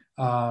then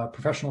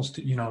professionals,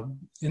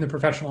 in the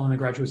professional and the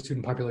graduate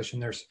student population,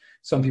 there's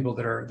some people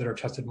that are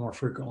tested more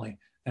frequently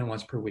than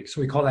once per week.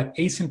 So we call that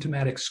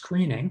asymptomatic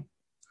screening.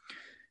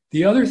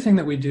 The other thing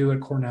that we do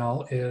at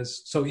Cornell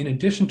is, so in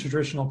addition to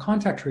traditional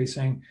contact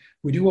tracing,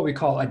 we do what we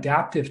call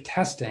adaptive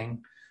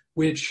testing,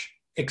 which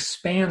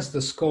expands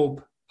the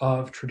scope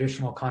of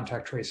traditional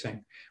contact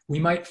tracing. We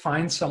might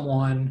find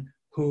someone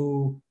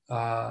who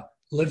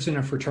lives in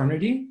a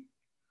fraternity.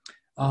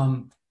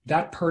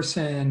 That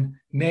person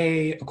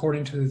may,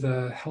 according to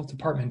the health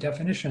department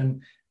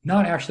definition,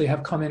 not actually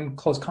have come in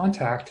close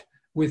contact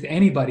with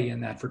anybody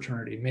in that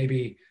fraternity.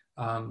 Maybe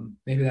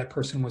that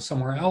person was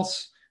somewhere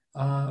else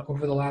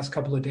over the last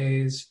couple of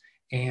days,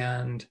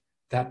 and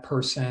that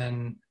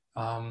person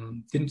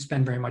didn't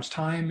spend very much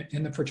time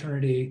in the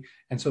fraternity.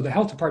 And so the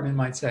health department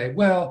might say,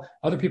 well,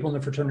 other people in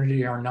the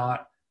fraternity are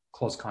not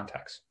close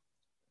contacts.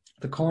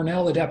 The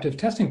Cornell Adaptive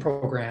Testing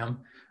Program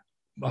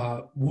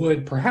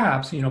would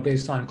perhaps,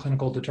 based on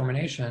clinical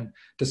determination,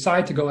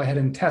 decide to go ahead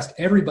and test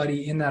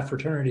everybody in that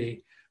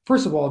fraternity.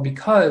 First of all,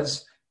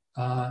 because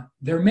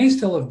there may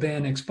still have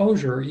been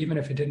exposure, even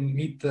if it didn't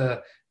meet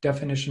the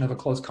definition of a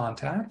close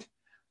contact.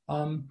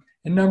 And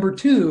number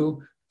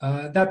 2,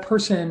 that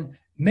person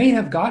may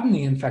have gotten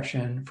the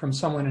infection from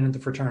someone in the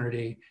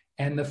fraternity,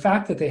 and the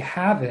fact that they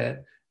have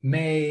it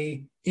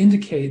may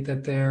indicate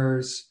that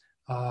there's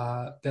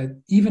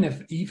that even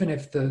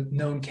if the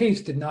known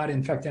case did not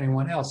infect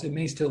anyone else, it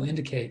may still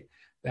indicate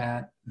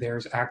that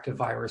there's active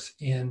virus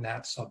in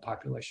that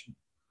subpopulation.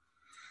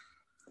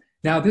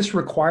 Now, this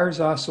requires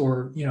us,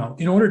 or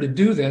in order to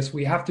do this,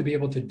 we have to be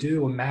able to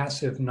do a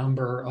massive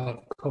number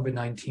of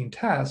COVID-19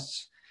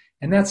 tests,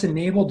 and that's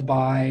enabled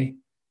by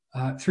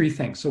three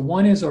things. So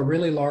one is a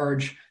really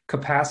large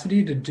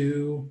capacity to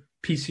do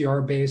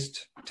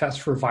PCR-based tests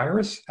for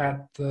virus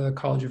at the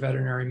College of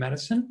Veterinary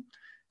Medicine.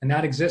 And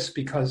that exists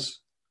because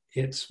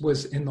it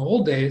was, in the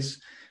old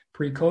days,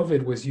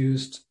 pre-COVID, was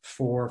used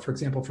for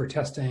example, for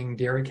testing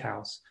dairy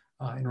cows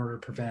in order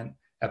to prevent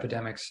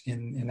epidemics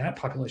in that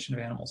population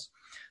of animals.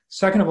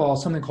 Second of all,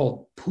 something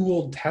called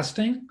pooled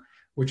testing,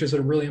 which is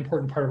a really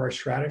important part of our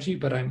strategy,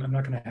 but I'm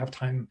not going to have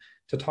time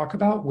to talk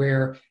about,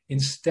 where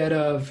instead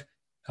of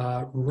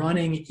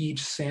running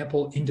each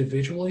sample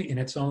individually in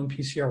its own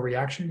PCR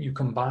reaction, you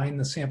combine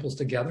the samples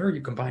together,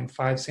 you combine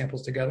 5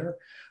 samples together,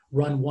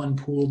 run one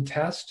pooled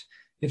test.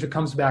 If it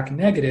comes back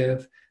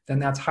negative, then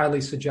that's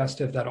highly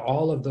suggestive that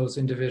all of those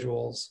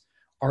individuals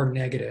are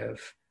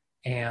negative,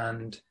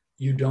 and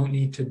you don't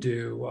need to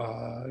do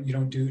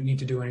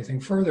anything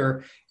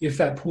further. If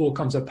that pool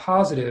comes up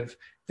positive,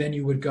 then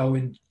you would go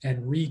in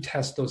and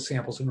retest those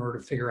samples in order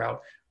to figure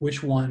out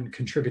which one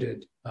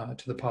contributed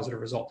to the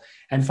positive result.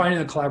 And finding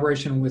a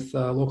collaboration with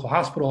the local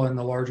hospital and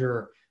the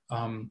larger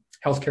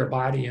healthcare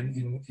body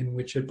in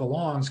which it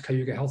belongs,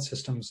 Cayuga Health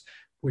Systems,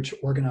 which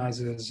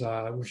organizes,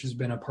 which has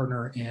been a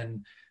partner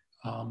in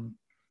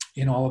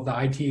all of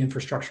the IT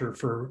infrastructure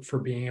for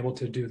being able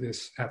to do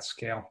this at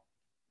scale,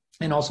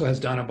 and also has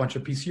done a bunch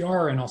of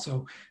PCR and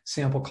also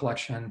sample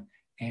collection,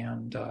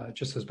 and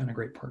just has been a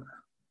great partner.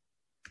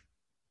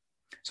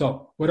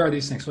 So what are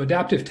these things? So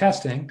adaptive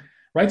testing,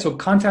 right? So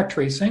contact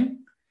tracing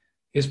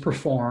is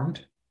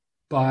performed,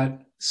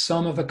 but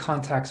some of the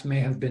contacts may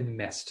have been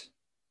missed.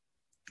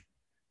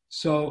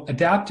 So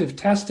adaptive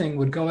testing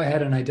would go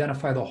ahead and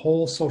identify the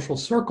whole social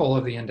circle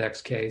of the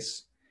index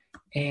case,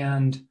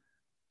 and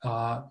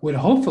would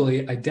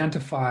hopefully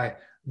identify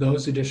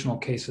those additional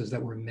cases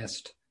that were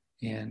missed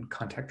in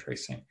contact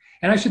tracing.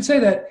 And I should say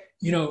that,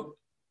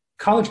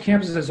 college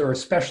campuses are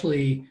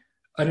especially,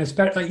 I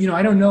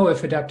don't know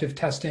if adaptive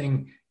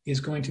testing is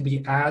going to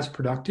be as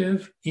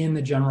productive in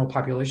the general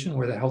population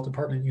where the health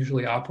department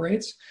usually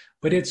operates,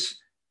 but it's,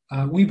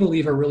 we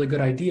believe, a really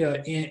good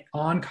idea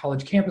on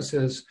college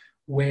campuses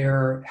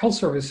where health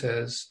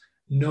services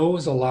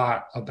knows a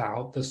lot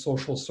about the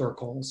social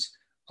circles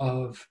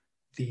of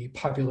the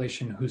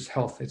population whose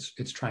health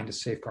it's trying to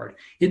safeguard.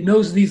 It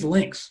knows these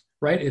links,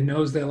 right? It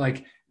knows that,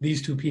 like,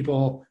 these two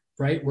people,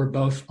 right, were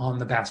both on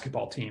the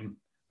basketball team,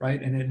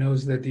 right? And it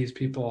knows that these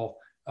people,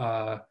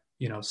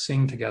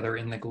 sing together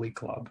in the glee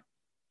club.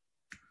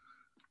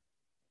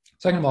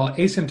 Second of all,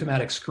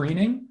 asymptomatic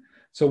screening.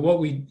 So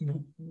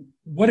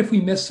what if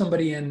we miss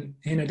somebody in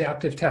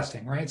adaptive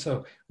testing, right?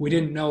 So we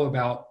didn't know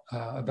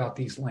about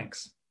these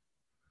links.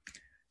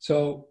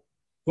 So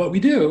what we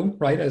do,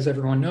 right, as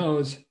everyone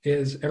knows,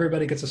 is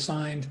everybody gets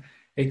assigned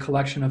a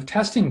collection of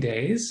testing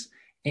days,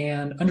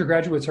 and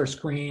undergraduates are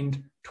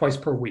screened twice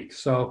per week.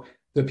 So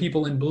the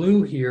people in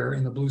blue here,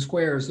 in the blue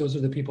squares, those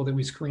are the people that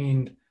we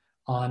screened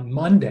on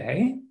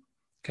Monday.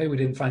 Okay, we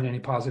didn't find any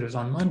positives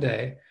on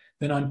Monday.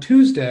 Then on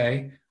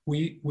Tuesday,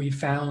 we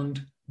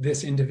found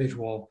this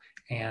individual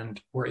and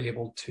were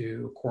able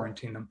to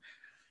quarantine them.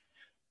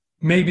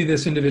 Maybe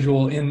this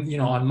individual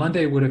on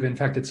Monday would have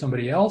infected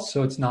somebody else,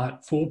 so it's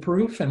not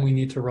foolproof, and we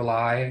need to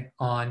rely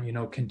on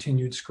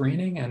continued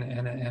screening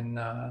and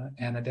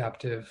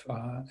adaptive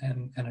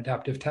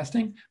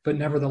testing. But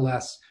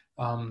nevertheless,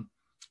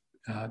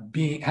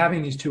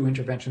 having these two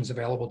interventions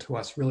available to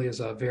us really is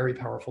a very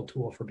powerful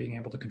tool for being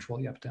able to control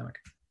the epidemic.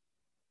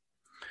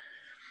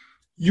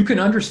 You can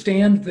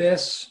understand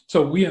this.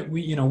 So we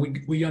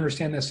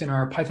understand this in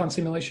our Python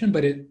simulation,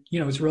 but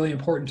it's really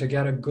important to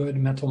get a good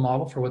mental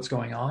model for what's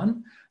going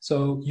on.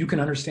 So you can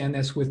understand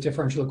this with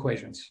differential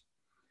equations.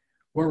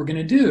 What we're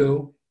going to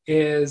do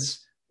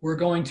is we're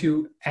going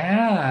to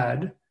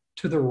add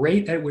to the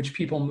rate at which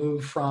people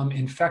move from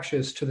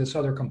infectious to this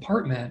other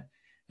compartment,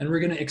 and we're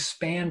going to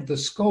expand the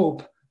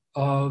scope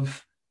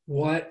of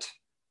what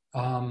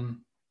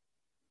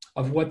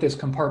this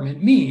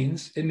compartment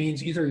means. It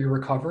means either you're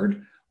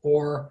recovered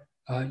or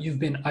you've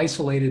been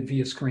isolated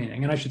via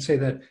screening. And I should say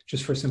that,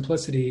 just for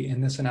simplicity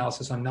in this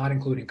analysis, I'm not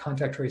including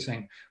contact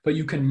tracing, but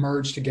you can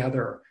merge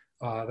together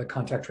the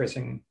contact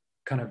tracing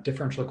kind of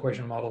differential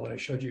equation model that I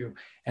showed you,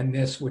 and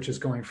this, which is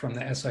going from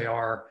the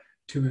SIR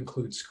to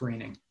include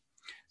screening.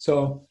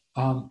 So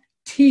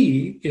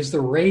T is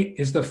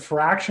the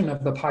fraction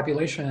of the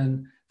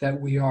population that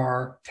we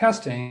are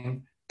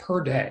testing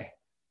per day,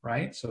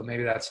 right? So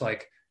maybe that's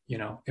like,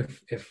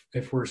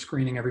 if we're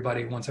screening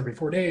everybody once every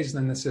 4 days,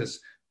 then this is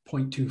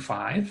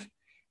 0.25.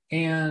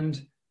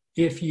 And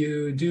if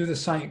you do the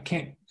same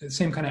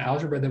kind of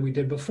algebra that we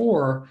did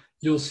before,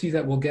 you'll see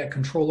that we'll get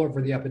control over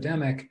the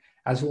epidemic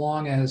as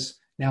long as,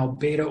 Now,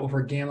 beta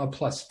over gamma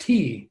plus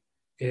t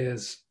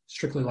is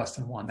strictly less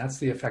than 1. That's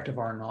the effect of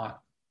R naught.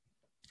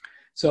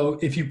 So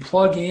if you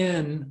plug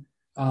in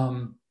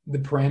the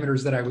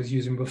parameters that I was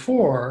using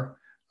before,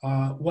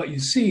 what you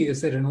see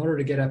is that in order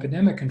to get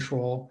epidemic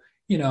control,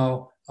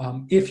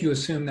 if you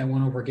assume that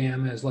 1 over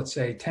gamma is, let's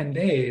say, 10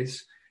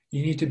 days,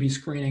 you need to be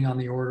screening on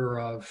the order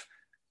of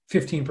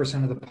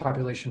 15% of the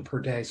population per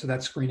day. So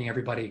that's screening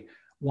everybody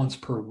once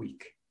per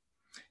week.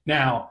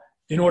 Now,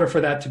 in order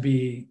for that to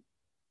be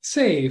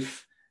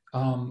safe,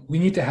 we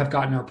need to have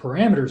gotten our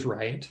parameters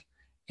right.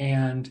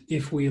 And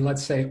if we,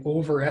 let's say,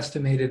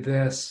 overestimated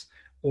this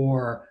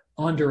or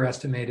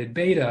underestimated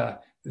beta,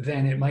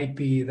 then it might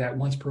be that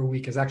once per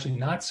week is actually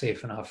not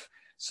safe enough.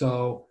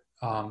 So,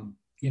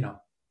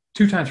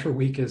 2 times per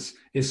week is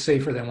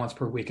safer than once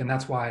per week. And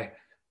that's why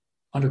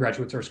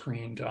undergraduates are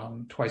screened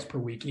twice per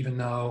week, even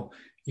though,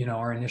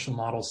 our initial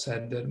model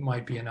said that it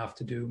might be enough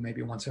to do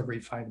maybe once every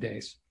 5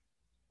 days.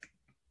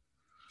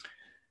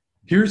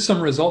 Here's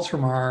some results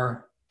from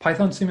our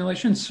Python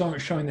simulation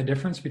showing the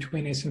difference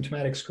between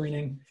asymptomatic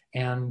screening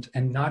and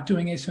not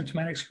doing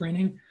asymptomatic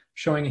screening,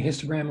 showing a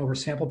histogram over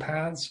sample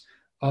paths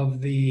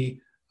of the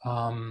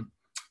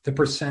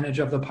percentage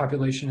of the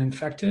population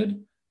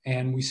infected,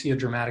 and we see a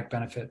dramatic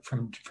benefit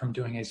from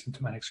doing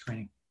asymptomatic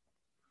screening.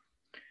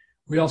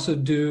 We also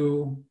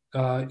do,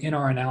 in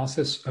our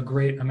analysis, a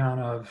great amount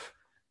of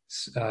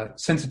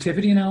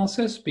sensitivity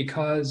analysis,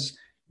 because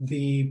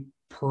the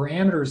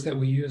parameters that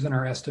we use in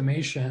our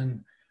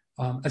estimation,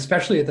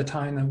 especially at the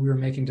time that we were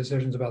making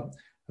decisions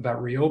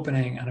about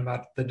reopening and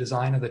about the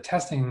design of the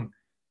testing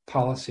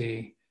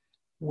policy,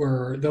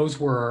 were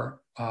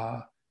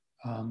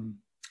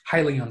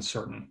highly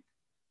uncertain.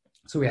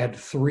 So we had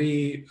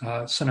 3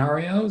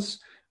 scenarios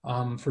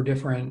for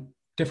different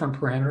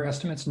parameter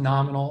estimates: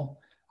 nominal,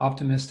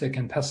 optimistic,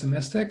 and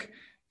pessimistic.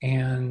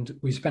 And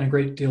we spent a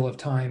great deal of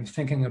time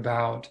thinking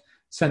about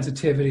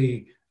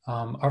sensitivity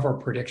of our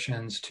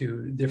predictions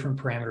to different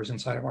parameters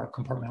inside of our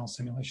compartmental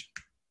simulation.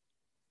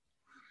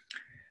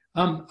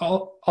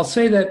 I'll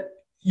say that,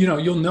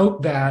 you'll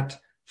note that,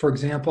 for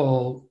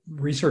example,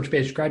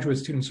 research-based graduate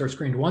students are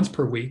screened once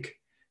per week,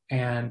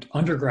 and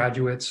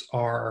undergraduates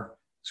are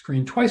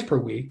screened twice per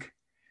week.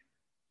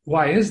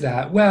 Why is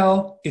that?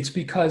 Well, it's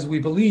because we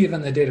believe,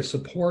 and the data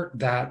support,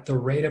 that the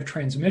rate of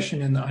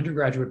transmission in the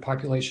undergraduate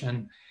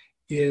population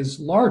is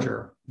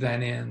larger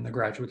than in the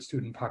graduate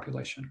student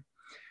population.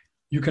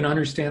 You can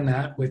understand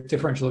that with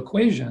differential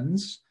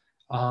equations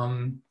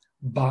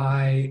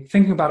by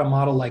thinking about a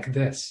model like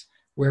this,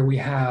 where we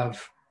have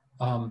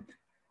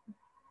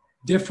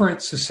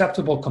different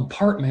susceptible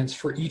compartments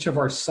for each of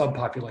our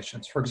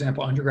subpopulations. For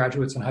example,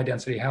 undergraduates in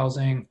high-density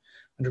housing,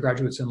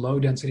 undergraduates in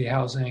low-density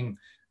housing,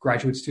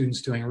 graduate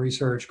students doing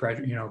research,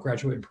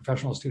 graduate and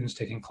professional students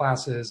taking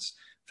classes,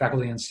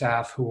 faculty and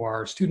staff who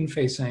are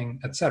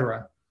student-facing, et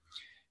cetera.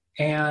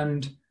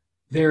 And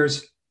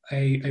there's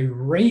a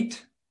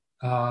rate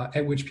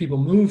at which people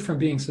move from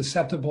being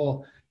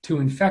susceptible to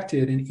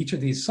infected in each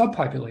of these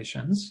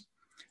subpopulations,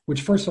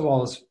 which first of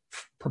all is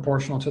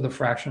proportional to the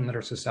fraction that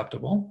are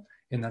susceptible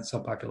in that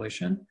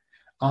subpopulation.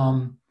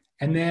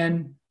 And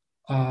then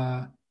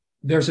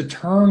there's a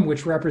term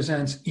which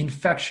represents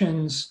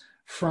infections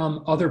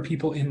from other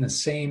people in the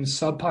same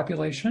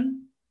subpopulation.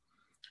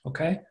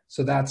 Okay,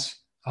 so that's,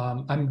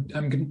 I'm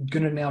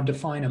going to now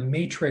define a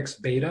matrix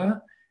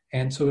beta.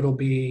 And so it'll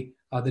be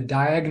the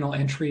diagonal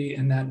entry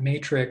in that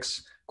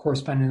matrix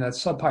corresponding to that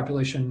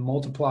subpopulation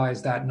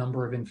multiplies that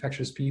number of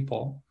infectious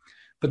people.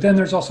 But then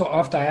there's also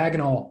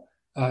off-diagonal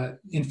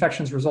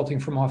infections resulting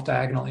from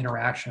off-diagonal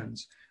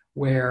interactions,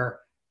 where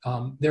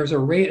there's a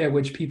rate at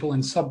which people in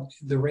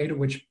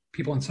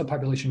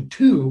subpopulation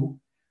 2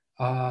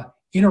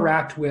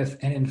 interact with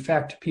and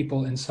infect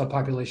people in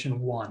subpopulation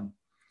 1.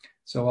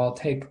 So I'll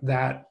take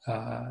that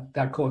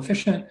that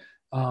coefficient,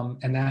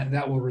 and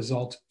that will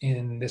result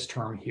in this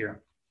term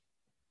here.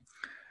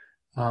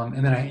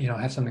 And then I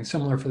have something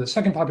similar for the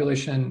second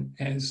population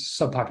as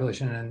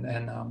subpopulation,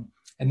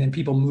 and then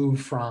people move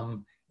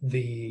from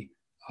the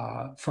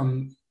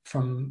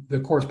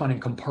corresponding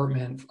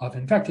compartment of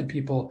infected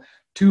people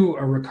to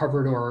a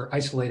recovered or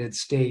isolated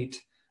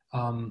state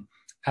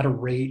at a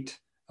rate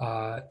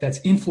that's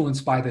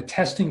influenced by the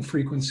testing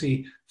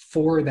frequency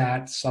for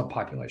that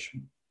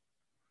subpopulation.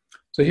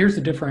 So here's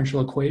the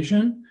differential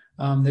equation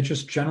that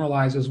just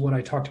generalizes what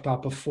I talked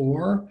about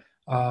before,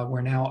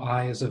 where now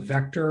I is a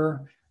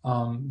vector.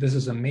 This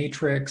is a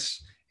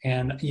matrix,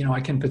 and I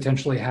can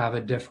potentially have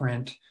a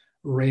different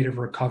rate of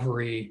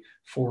recovery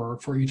for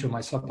each of my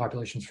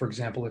subpopulations. For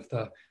example, if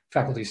the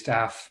faculty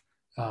staff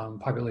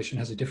population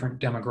has a different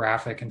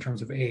demographic in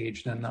terms of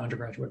age than the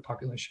undergraduate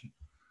population.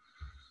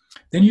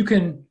 Then you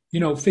can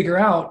figure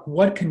out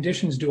what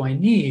conditions do I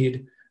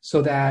need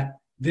so that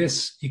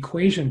this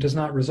equation does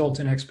not result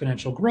in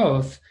exponential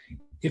growth.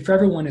 If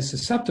everyone is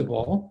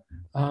susceptible,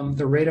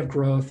 the rate of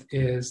growth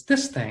is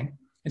this thing.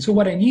 And so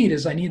what I need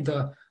is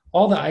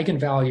all the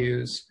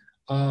eigenvalues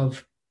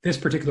of this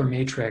particular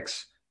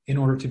matrix in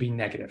order to be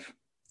negative.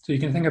 So you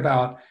can think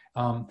about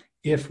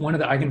if one of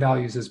the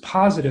eigenvalues is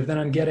positive, then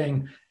I'm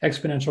getting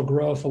exponential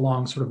growth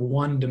along sort of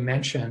one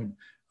dimension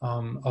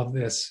of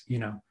this,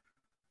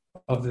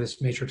 of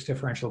this matrix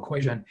differential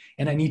equation.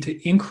 And I need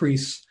to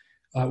increase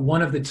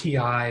one of the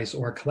TIs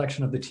or a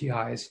collection of the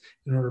TIs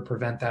in order to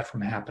prevent that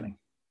from happening.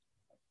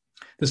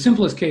 The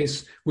simplest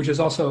case, which is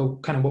also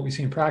kind of what we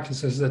see in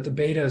practice, is that the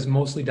beta is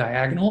mostly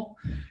diagonal.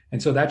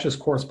 And so that just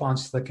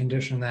corresponds to the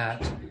condition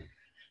that,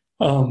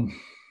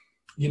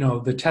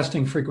 the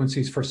testing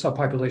frequencies for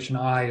subpopulation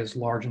I is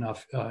large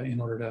enough in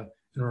order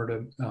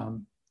to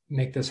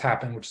make this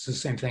happen, which is the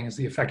same thing as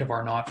the effect of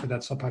R naught for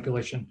that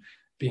subpopulation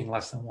being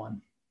less than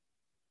 1.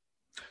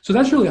 So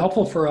that's really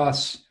helpful for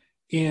us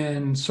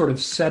in sort of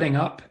setting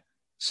up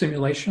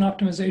simulation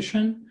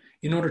optimization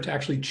in order to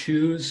actually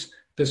choose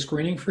the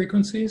screening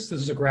frequencies.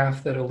 This is a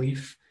graph that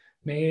Alyf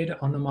made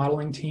on the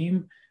modeling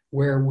team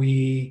where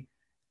we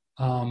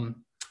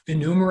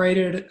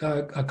enumerated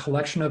a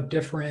collection of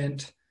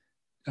different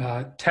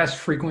test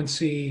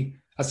frequency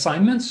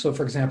assignments. So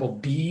for example,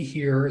 B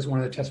here is one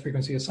of the test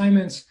frequency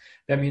assignments.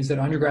 That means that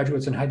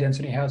undergraduates in high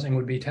density housing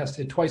would be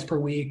tested twice per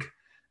week,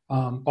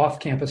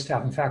 off-campus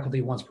staff and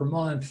faculty once per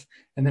month,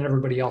 and then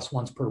everybody else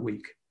once per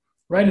week,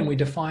 right? And we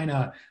define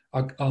a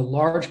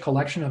large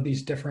collection of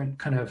these different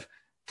kind of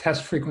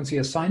test frequency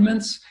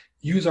assignments,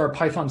 use our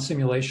Python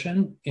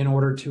simulation in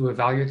order to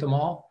evaluate them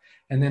all,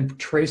 and then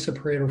trace a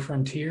Pareto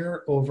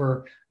frontier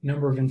over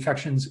number of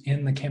infections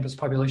in the campus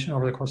population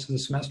over the course of the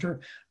semester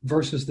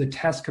versus the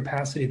test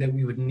capacity that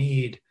we would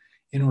need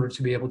in order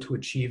to be able to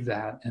achieve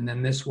that. And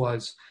then this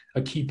was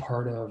a key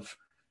part of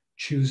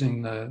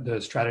choosing the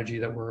strategy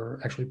that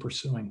we're actually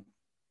pursuing.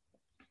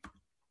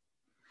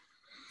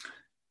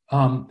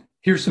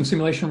 Here's some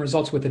simulation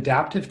results with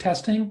adaptive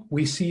testing.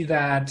 We see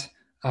that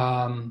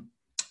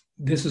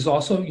this is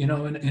also,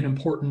 an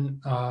important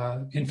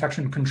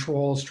infection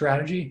control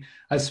strategy,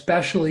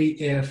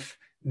 especially if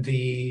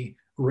the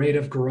rate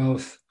of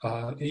growth,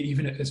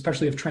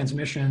 especially if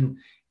transmission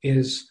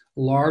is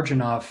large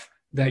enough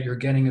that you're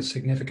getting a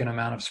significant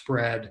amount of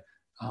spread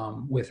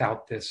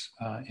without this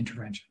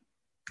intervention.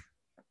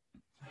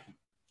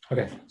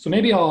 Okay, so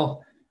maybe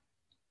I'll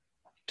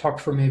talk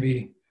for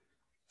maybe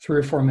 3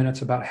 or 4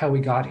 minutes about how we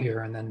got here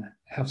and then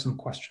have some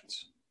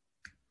questions.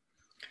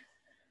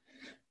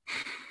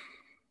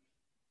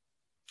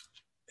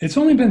 It's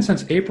only been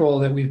since April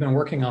that we've been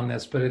working on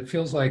this, but it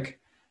feels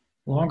like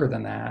longer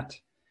than that.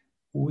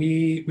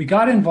 We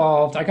got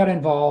involved, I got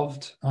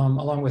involved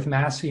along with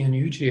Massey and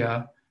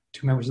Yujia,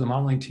 2 members of the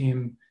modeling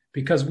team,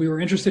 because we were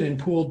interested in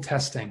pooled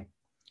testing.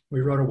 We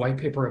wrote a white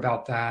paper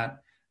about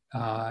that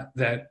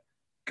that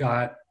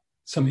got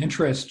some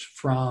interest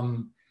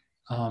from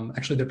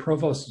actually the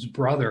provost's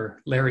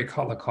brother, Larry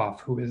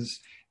Kotlikoff, who is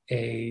an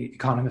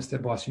economist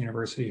at Boston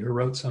University, who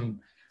wrote some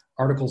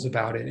articles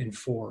about it in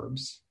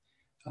Forbes.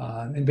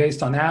 And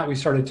based on that, we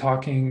started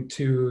talking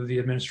to the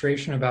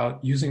administration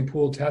about using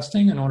pooled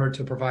testing in order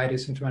to provide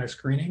asymptomatic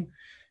screening,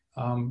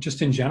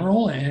 just in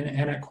general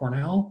and at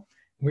Cornell.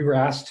 We were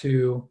asked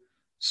to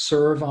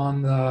serve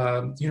on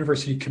the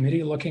university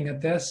committee looking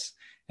at this.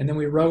 And then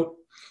we wrote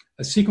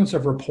a sequence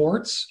of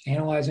reports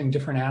analyzing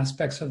different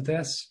aspects of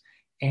this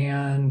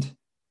and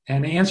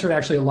answered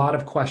actually a lot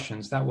of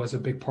questions. That was a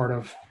big part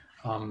of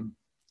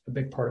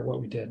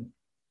what we did.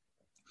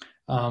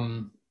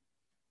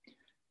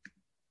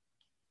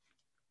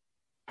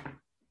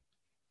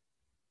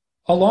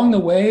 Along the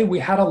way, we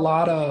had a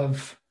lot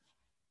of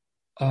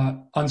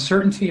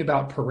uncertainty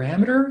about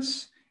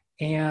parameters.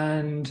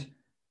 And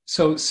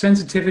so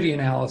sensitivity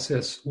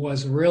analysis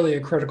was really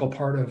a critical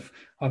part of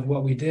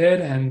what we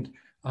did. And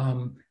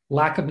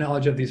lack of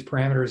knowledge of these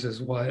parameters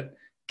is what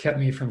kept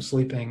me from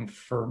sleeping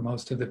for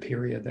most of the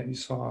period that you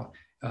saw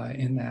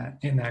in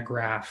that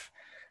graph.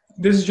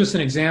 This is just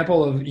an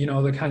example of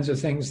the kinds of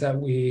things that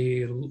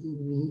we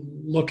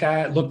looked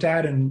at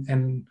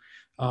and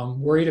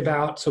worried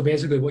about. So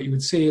basically what you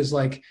would see is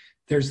like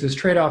there's this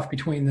trade-off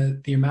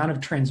between the amount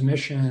of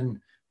transmission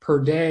per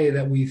day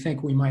that we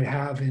think we might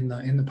have in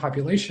the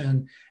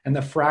population and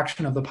the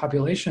fraction of the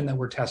population that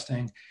we're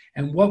testing.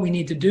 And what we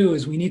need to do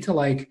is we need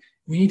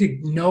to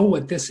know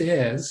what this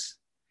is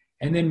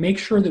and then make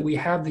sure that we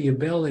have the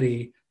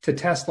ability to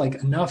test like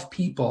enough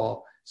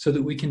people so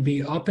that we can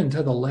be up and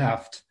to the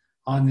left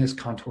on this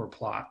contour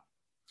plot.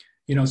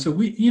 So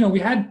we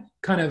had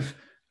kind of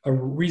a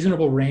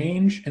reasonable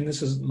range, and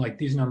this is like,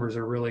 these numbers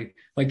are really,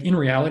 like in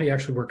reality,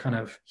 actually we're kind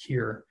of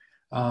here,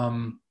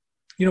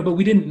 but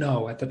we didn't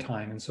know at the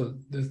time. And so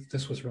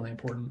this was really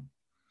important.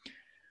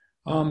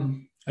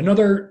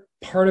 Another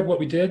part of what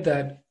we did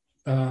that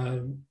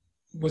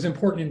was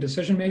important in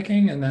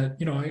decision-making and that,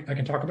 I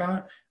can talk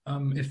about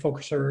if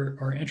folks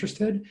are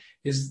interested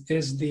is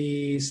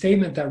the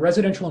statement that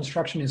residential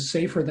instruction is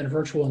safer than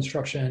virtual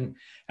instruction,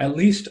 at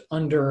least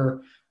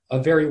under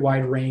a very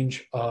wide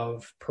range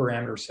of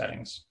parameter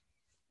settings.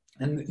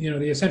 And,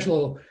 the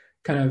essential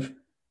kind of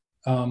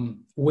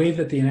way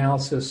that the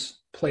analysis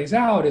plays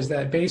out is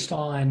that based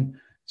on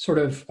sort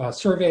of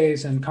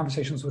surveys and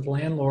conversations with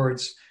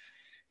landlords,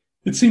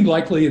 it seemed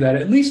likely that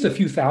at least a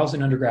few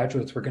thousand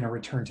undergraduates were going to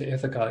return to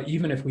Ithaca,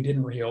 even if we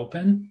didn't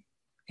reopen.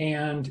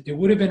 And it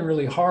would have been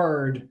really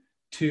hard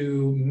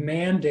to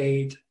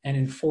mandate and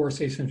enforce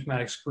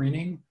asymptomatic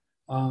screening,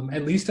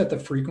 at least at the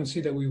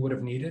frequency that we would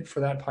have needed for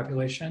that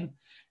population.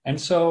 And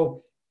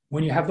so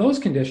when you have those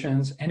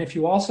conditions, and if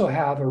you also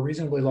have a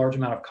reasonably large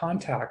amount of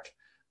contact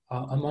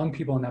among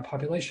people in that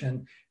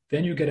population,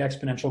 then you get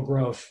exponential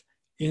growth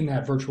in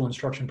that virtual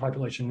instruction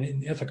population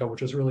in Ithaca,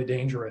 which is really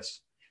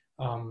dangerous,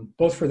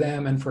 both for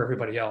them and for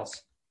everybody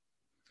else.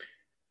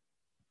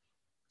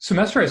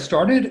 Semester has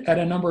started at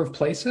a number of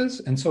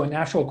places, and so a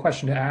natural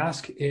question to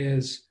ask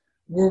is,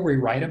 were we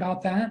right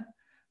about that?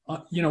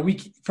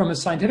 From a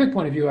scientific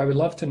point of view, I would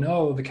love to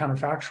know the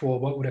counterfactual,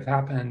 what would have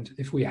happened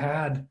if we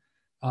had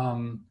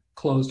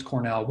closed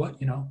Cornell,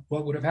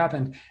 what would have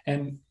happened?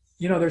 And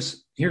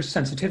here's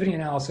sensitivity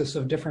analysis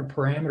of different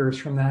parameters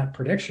from that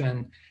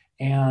prediction.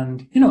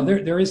 And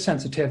there is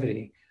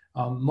sensitivity,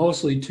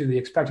 mostly to the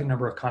expected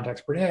number of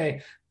contacts per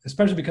day,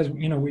 especially because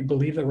we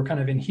believe that we're kind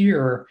of in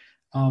here.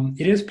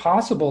 It is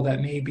possible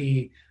that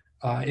maybe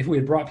if we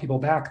had brought people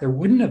back, there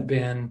wouldn't have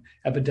been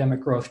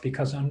epidemic growth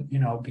because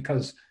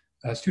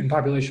student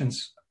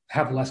populations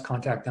have less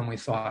contact than we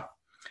thought.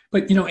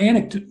 But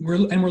we're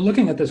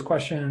looking at this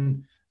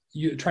question,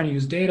 trying to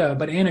use data.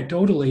 But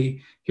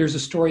anecdotally, here's a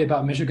story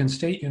about Michigan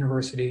State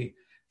University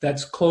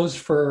that's closed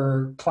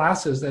for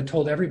classes that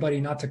told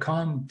everybody not to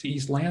come to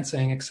East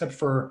Lansing except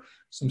for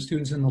some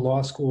students in the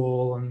law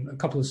school and a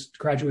couple of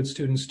graduate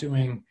students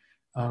doing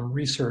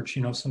research,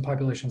 some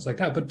populations like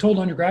that, but told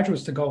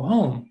undergraduates to go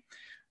home.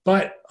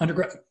 But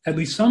at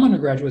least some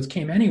undergraduates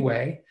came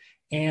anyway,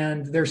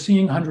 and they're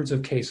seeing hundreds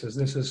of cases.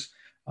 This is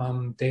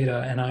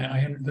data,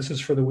 and this is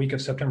for the week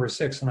of September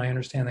 6th, and I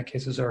understand that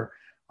cases are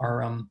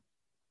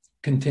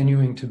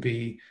continuing to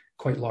be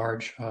quite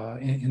large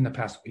in the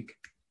past week.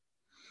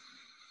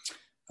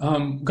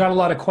 Got a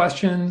lot of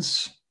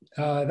questions.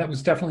 That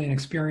was definitely an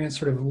experience,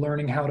 sort of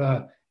learning how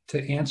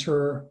to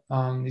answer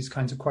these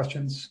kinds of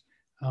questions.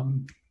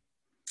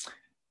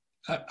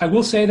 I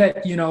will say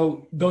that,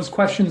 those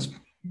questions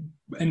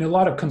and a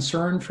lot of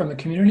concern from the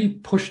community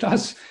pushed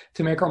us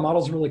to make our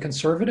models really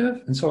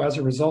conservative. And so as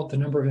a result, the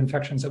number of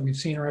infections that we've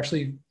seen are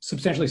actually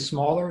substantially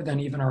smaller than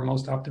even our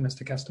most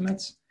optimistic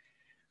estimates.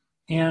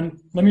 And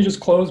let me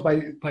just close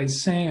by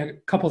saying a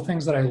couple of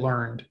things that I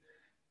learned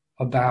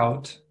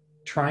about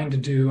trying to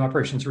do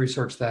operations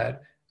research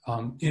that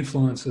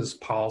influences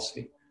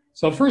policy.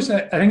 So first,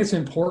 I think it's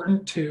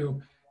important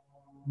to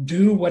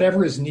do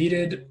whatever is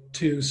needed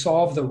to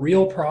solve the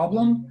real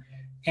problem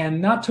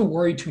and not to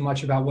worry too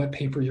much about what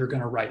paper you're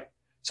going to write.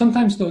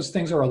 Sometimes those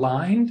things are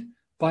aligned,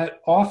 but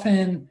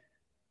often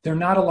they're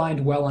not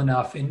aligned well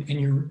enough, and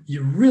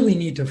you really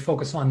need to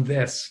focus on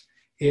this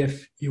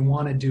if you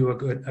want to do a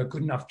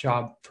good enough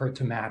job for it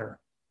to matter.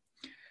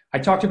 I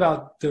talked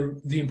about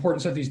the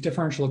importance of these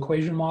differential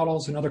equation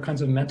models and other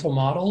kinds of mental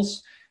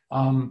models.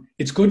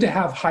 It's good to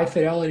have high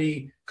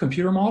fidelity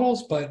computer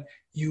models, but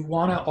you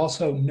want to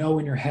also know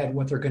in your head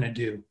what they're going to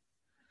do.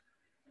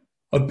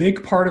 A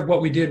big part of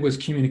what we did was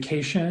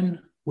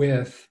communication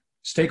with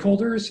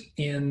stakeholders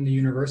in the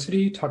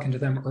university, talking to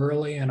them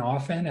early and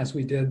often as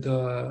we did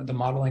the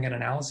modeling and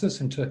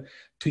analysis, and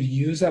to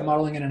use that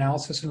modeling and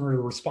analysis in order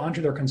to respond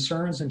to their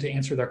concerns and to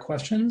answer their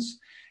questions.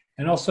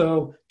 And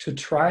also to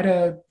try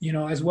to,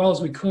 as well as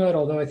we could,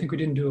 although I think we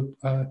didn't do,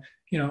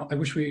 I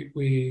wish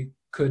we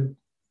could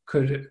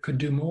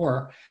do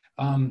more,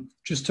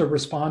 just to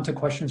respond to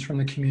questions from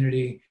the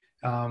community,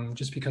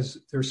 just because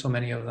there's so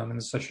many of them and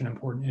it's such an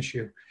important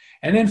issue.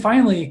 And then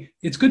finally,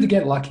 it's good to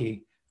get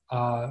lucky.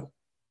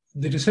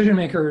 The decision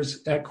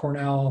makers at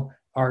Cornell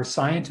are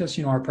scientists.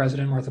 Our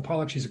president, Martha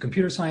Pollack, she's a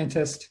computer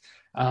scientist.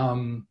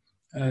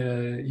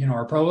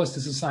 Our provost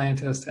is a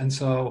scientist. And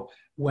so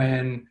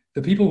when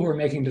the people who are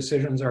making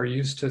decisions are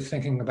used to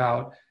thinking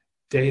about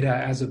data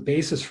as a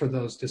basis for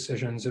those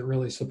decisions, it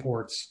really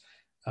supports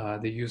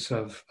the use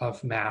of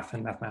math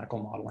and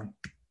mathematical modeling.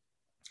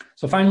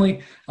 So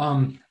finally,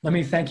 let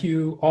me thank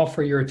you all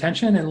for your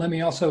attention, and let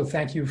me also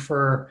thank you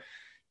for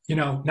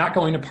not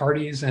going to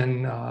parties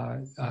and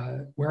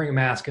wearing a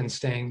mask and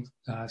staying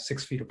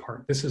 6 feet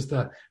apart. This is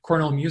the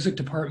Cornell Music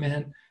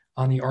Department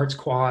on the Arts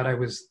Quad. I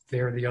was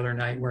there the other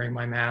night wearing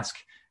my mask,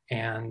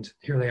 and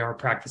here they are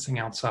practicing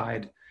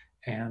outside.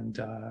 And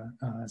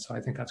so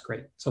I think that's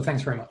great. So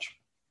thanks very much.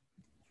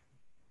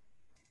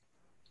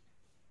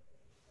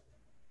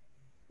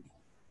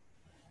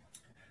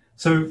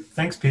 So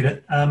thanks,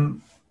 Peter.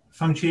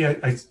 Fengqi,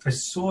 I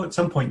saw at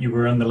some point you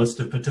were on the list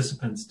of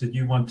participants. Did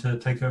you want to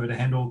take over to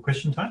handle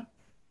question time?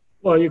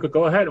 Well, you could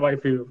go ahead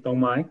if you don't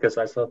mind, because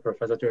I saw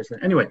Professor Jason.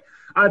 Anyway,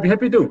 I'd be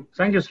happy to.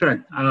 Thank you,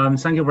 Stren.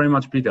 Thank you very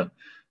much, Peter.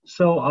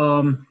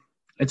 So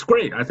it's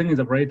great. I think it's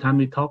a very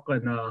timely talk,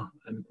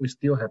 and we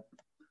still have,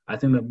 I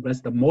think that's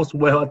the most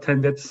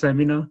well-attended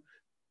seminar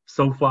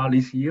so far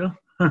this year.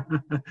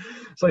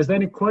 So is there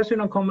any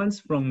question or comments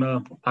from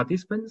the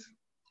participants?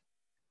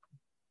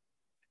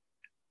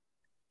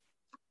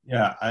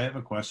 Yeah, I have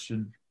a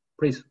question.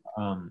 Please.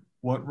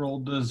 What role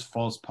does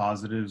false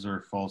positives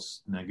or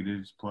false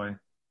negatives play?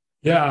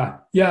 Yeah,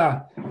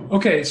 yeah.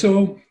 Okay,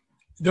 so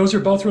those are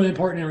both really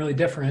important and really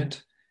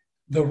different.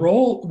 The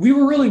role,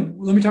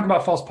 let me talk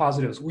about false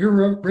positives. We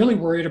were really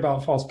worried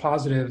about false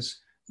positives.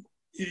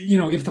 You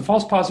know, if the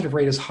false positive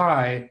rate is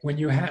high, when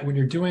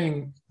you're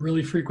doing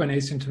really frequent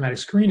asymptomatic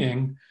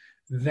screening,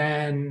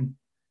 then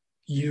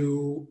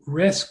you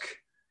risk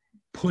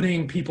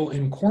putting people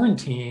in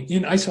quarantine,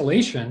 in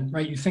isolation,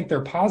 right? You think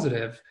they're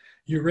positive,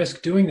 you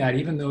risk doing that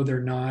even though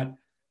they're not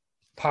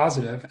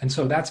positive. And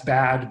so that's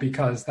bad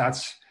because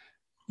that's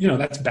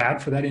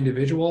bad for that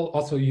individual.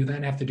 Also, you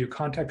then have to do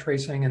contact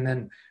tracing, and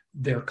then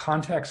their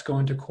contacts go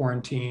into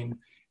quarantine.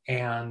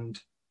 And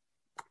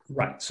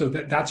right, so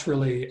that's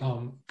really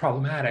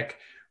problematic.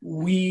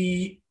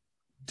 We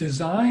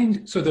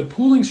designed, so the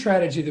pooling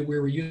strategy that we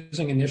were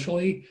using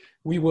initially,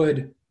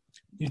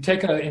 you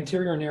take an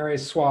interior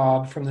nares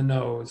swab from the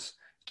nose,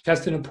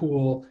 test in a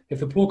pool. If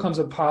the pool comes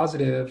up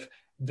positive,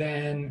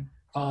 then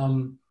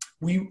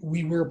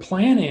we were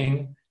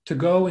planning to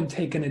go and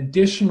take an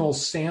additional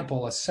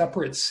sample, a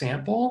separate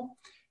sample,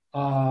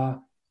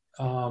 and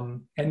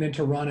then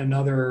to run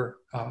another,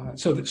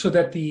 so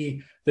that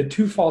the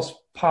two false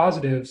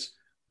positives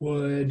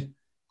would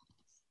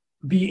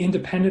be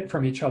independent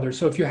from each other.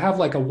 So if you have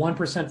like a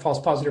 1% false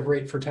positive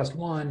rate for test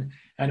 1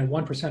 and a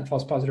 1%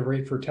 false positive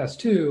rate for test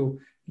 2,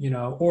 you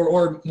know,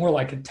 or more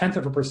like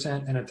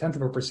 0.1% and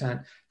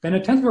 0.1%, then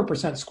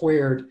 0.1%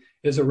 squared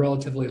is a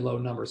relatively low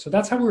number. So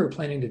that's how we were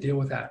planning to deal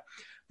with that.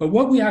 But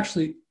what we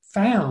actually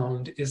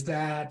found is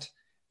that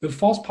the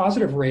false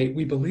positive rate,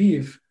 we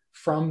believe,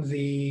 from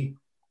the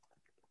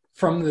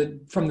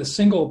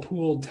single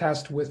pooled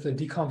test with the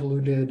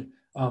deconvoluted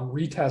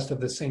retest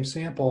of the same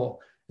sample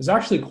is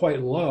actually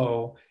quite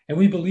low. And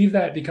we believe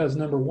that because,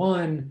 number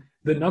one,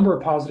 the number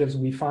of positives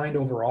we find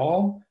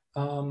overall,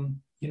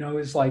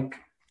 is like,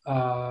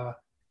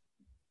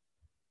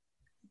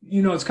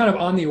 it's kind of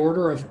on the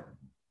order of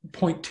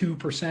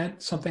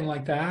 0.2%, something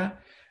like that.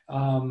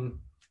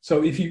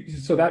 So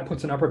that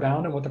puts an upper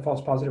bound on what the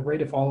false positive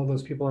rate, if all of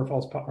those people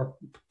are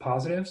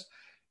positives.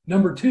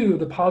 Number two,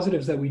 the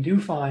positives that we do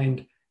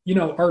find,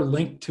 are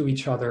linked to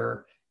each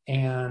other,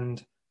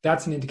 and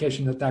that's an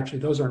indication that actually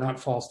those are not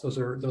false. Those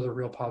are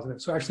real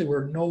positives. So actually,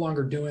 we're no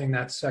longer doing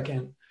that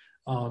second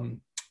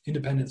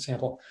independent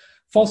sample.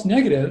 False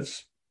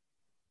negatives.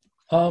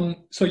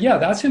 So yeah,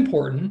 that's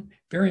important,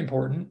 very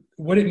important.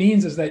 What it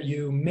means is that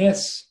you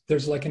miss,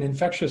 there's like an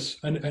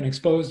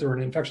exposed or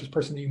an infectious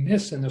person that you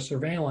miss in the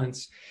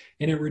surveillance,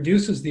 and it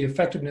reduces the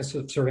effectiveness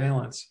of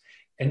surveillance,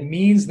 and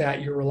means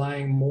that you're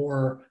relying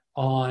more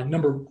on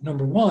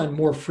number one,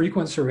 more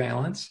frequent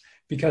surveillance,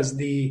 because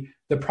the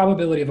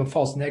probability of a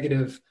false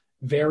negative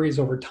varies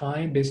over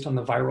time based on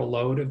the viral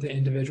load of the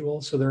individual.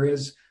 So there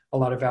is a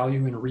lot of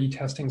value in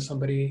retesting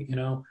somebody,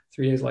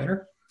 3 days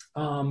later.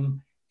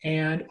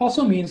 And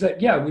also means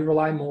that, yeah, we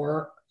rely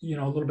more, a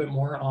little bit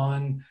more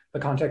on the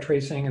contact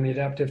tracing and the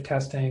adaptive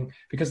testing,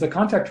 because the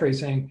contact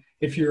tracing,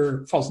 if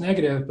you're false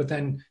negative, but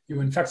then you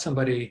infect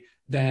somebody,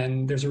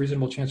 then there's a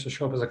reasonable chance to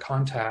show up as a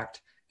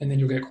contact, and then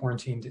you'll get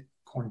quarantined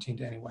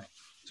anyway.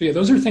 So yeah,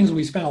 those are things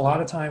we spend a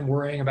lot of time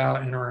worrying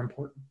about and are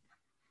important.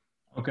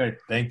 Okay,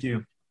 thank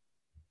you.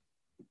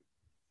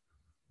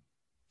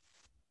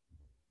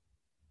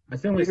 I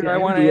think I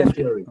want to ask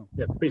you.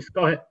 Yeah, please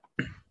go ahead.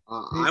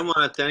 I want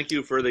to thank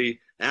you for the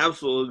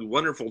absolutely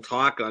wonderful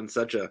talk on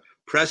such a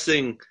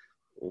pressing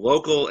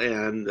local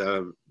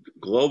and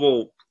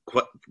global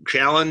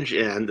challenge.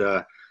 And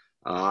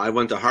I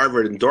went to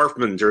Harvard in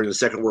Dorfman during the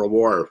Second World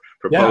War,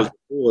 proposed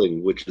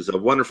pooling, which is a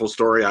wonderful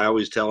story I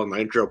always tell in my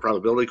intro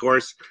probability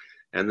course.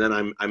 And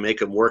then I make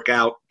them work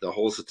out the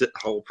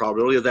whole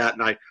probability of that.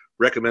 And I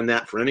recommend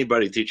that for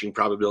anybody teaching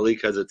probability,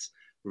 because it's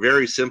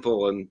very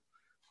simple and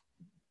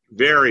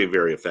very,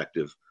 very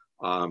effective.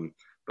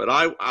 But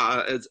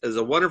as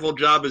a wonderful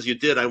job as you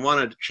did, I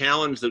want to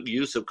challenge the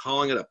use of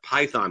calling it a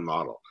Python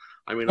model.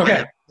 I mean, okay. I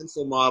have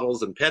pencil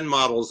models and pen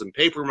models and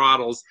paper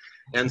models.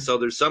 And so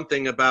there's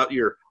something about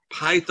your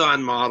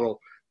Python model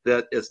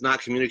that is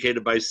not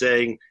communicated by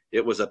saying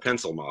it was a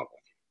pencil model.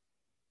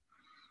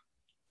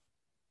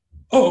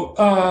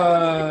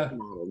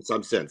 In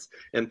some sense.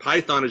 And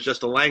Python is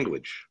just a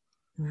language.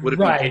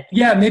 Right.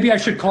 Yeah, maybe I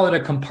should call it a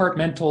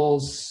compartmental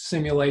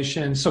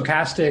simulation,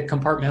 stochastic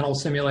compartmental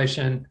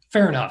simulation.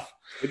 Fair enough.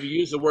 Would you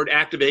use the word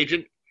active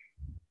agent?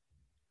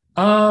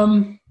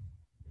 Like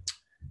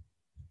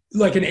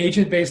an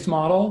agent-based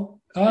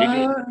model?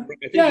 I think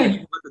you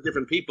had the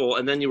different people,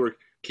 and then you were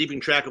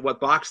keeping track of what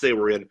box they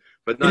were in,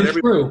 but not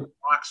every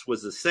box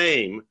was the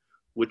same,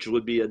 which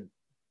would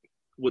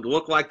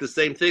look like the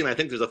same thing. I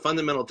think there's a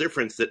fundamental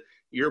difference that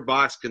your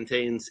box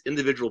contains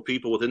individual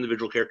people with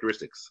individual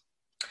characteristics.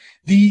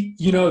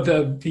 Here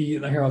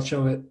I'll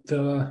show it.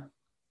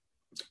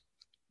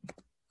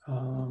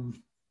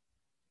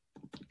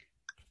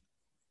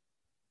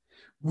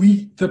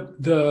 Maybe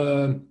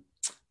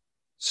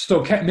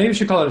we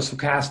should call it a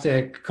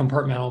stochastic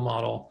compartmental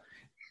model.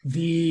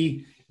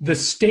 The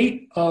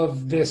state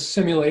of this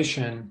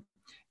simulation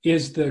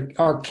is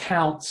our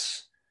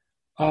counts.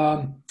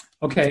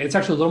 Okay, it's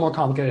actually a little more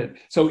complicated.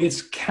 So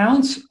it's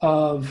counts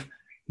of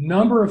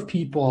number of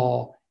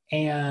people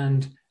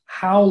and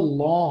how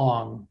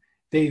long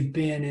they've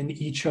been in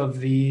each of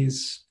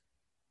these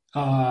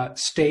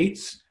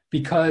states,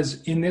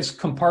 because in this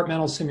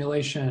compartmental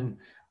simulation,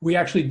 we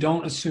actually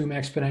don't assume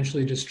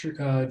exponentially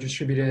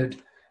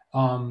distributed,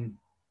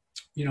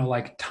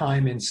 like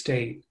time and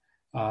state,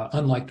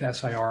 unlike the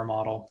SIR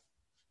model.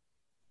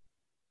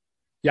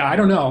 Yeah, I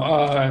don't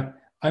know.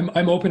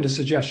 I'm open to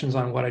suggestions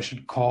on what I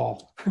should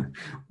call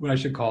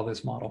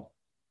this model.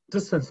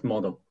 Systems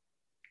model.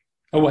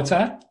 Oh, what's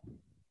that?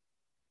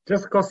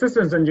 Just called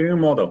systems engineering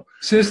model.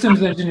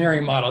 Systems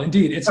engineering model.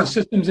 Indeed, it's a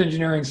systems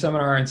engineering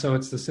seminar, and so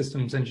it's the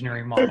systems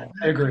engineering model.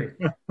 I agree.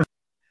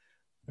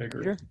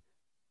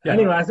 Yeah.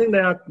 Anyway, I think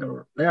there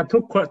are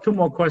two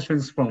more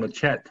questions from the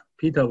chat.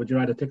 Peter, would you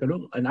like to take a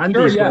look? And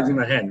Andy is raising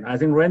a hand. I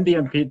think Randy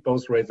and Pete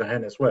both raised a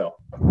hand as well.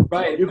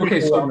 Right.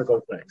 Okay. So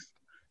go next.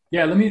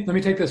 Yeah. Let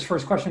me take this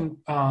first question.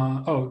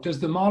 Does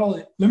the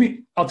model?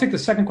 I'll take the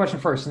second question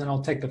first, and then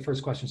I'll take the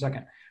first question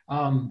second.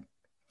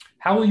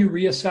 How will you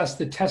reassess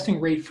the testing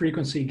rate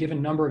frequency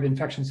given number of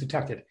infections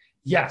detected?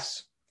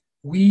 Yes,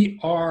 we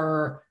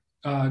are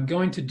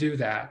going to do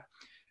that.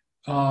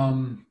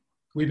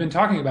 We've been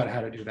talking about how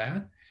to do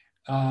that.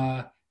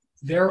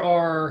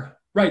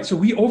 So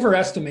we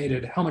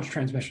overestimated how much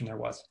transmission there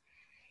was.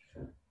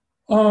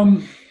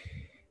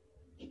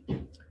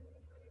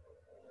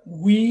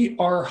 We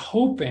are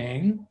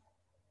hoping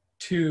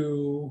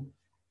to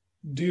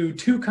do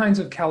two kinds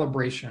of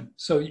calibration.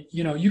 So,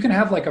 you can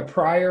have like a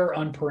prior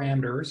on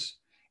parameters,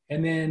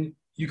 and then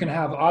you can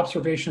have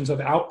observations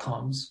of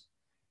outcomes,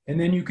 and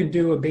then you can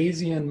do a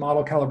Bayesian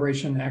model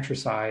calibration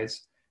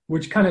exercise,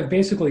 which kind of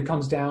basically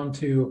comes down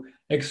to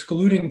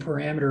excluding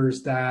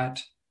parameters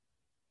that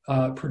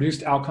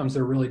produced outcomes that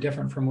are really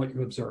different from what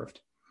you observed.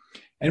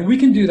 And we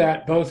can do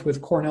that both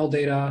with Cornell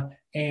data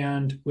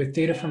and with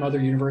data from other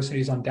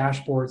universities on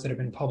dashboards that have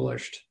been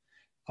published.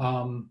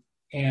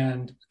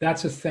 And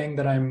that's a thing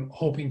that I'm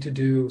hoping to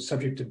do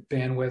subject to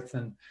bandwidth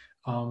and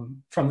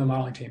from the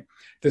modeling team.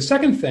 The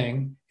second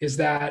thing is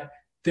that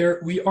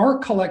we are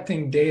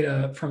collecting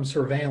data from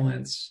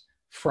surveillance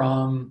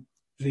from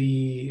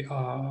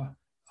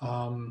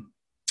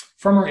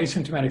from our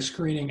asymptomatic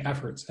screening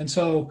efforts.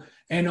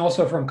 And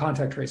also from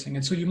contact tracing.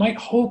 And so you might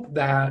hope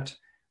that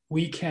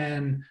we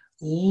can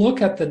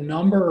look at the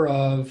number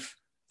of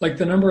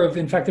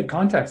infected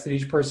contacts that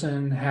each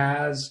person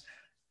has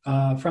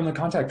from the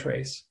contact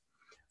trace.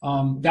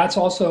 That's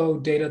also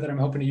data that I'm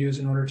hoping to use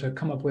in order to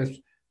come up with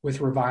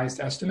revised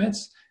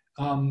estimates.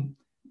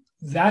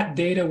 That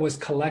data was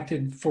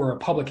collected for a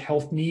public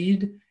health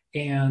need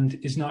and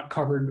is not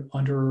covered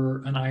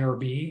under an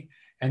IRB.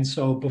 And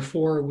so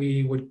before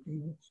we go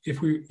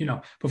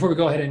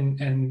ahead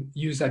and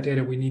use that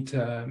data, we need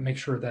to make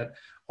sure that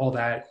all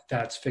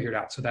that's figured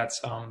out. So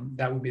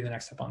that would be the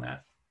next step on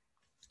that.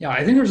 Yeah,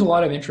 I think there's a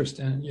lot of interest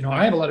in,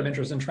 I have a lot of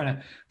interest in trying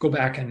to go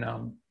back and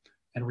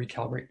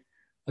recalibrate.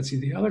 Let's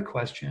see, the other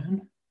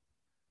question.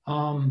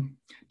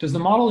 Does the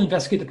model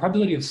investigate the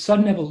probability of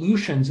sudden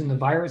evolutions in the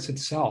virus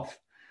itself?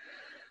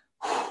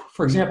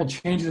 For example,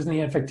 changes in the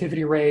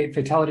infectivity rate,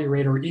 fatality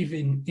rate, or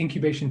even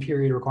incubation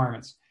period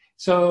requirements.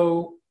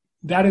 So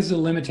that is a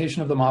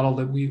limitation of the model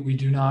that we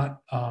do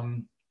not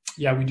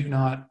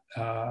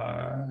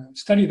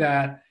study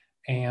that.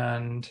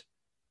 And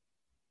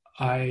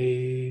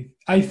I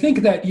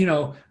think that,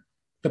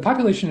 the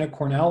population at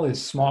Cornell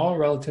is small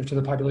relative to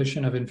the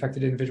population of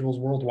infected individuals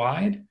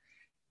worldwide.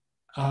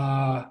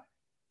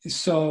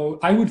 So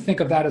I would think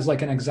of that as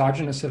like an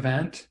exogenous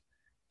event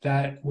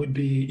that would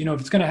be, if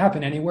it's going to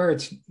happen anywhere,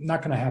 it's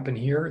not going to happen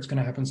here. It's going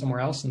to happen somewhere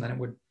else, and then it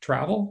would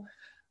travel.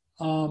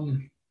 I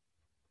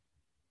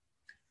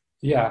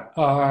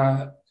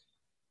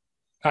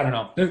don't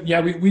know.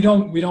 Yeah, we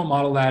don't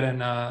model that,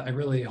 and I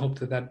really hope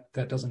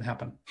that doesn't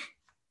happen.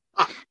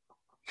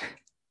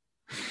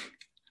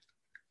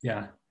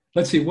 Yeah.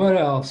 Let's see, what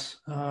else?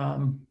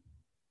 Do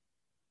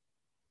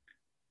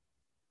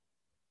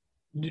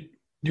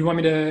you want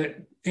me to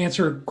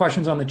answer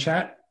questions on the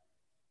chat?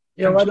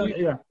 Yeah,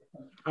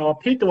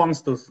 Pete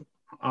wants to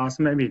ask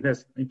maybe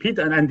this. Pete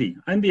and Andy.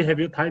 Andy, have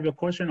you typed your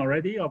question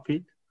already, or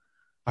Pete?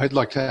 I'd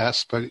like to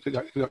ask, but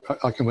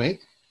I can wait.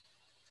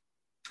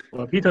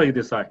 Well, Peter, you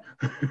decide.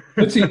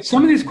 Let's see.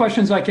 Some of these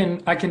questions I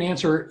can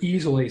answer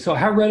easily. So,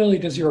 how readily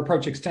does your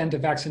approach extend to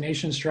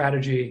vaccination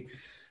strategy?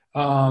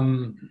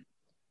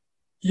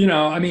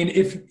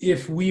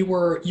 If we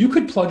were, you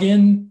could plug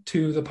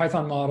into the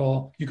Python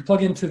model. You could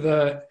plug into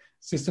the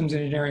systems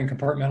engineering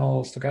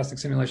compartmental stochastic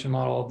simulation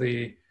model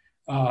the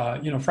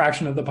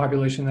fraction of the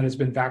population that has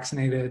been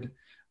vaccinated.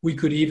 We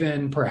could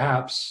even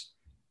perhaps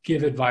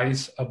give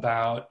advice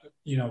about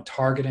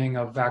targeting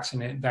of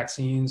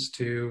vaccines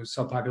to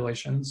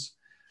subpopulations.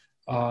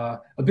 A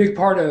big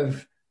part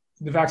of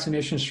the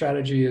vaccination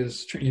strategy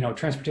is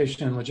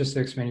transportation and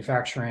logistics,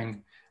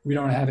 manufacturing. We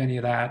don't have any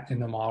of that in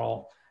the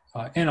model,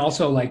 and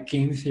also like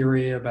game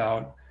theory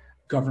about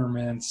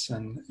governments,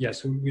 and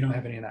yes, we don't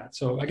have any of that.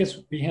 So I guess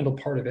we handle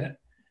part of it.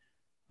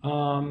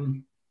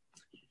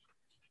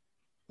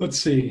 Let's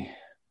see.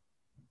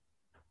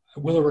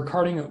 will a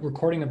recording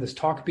of this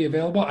talk be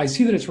available? I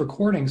see that it's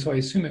recording, so I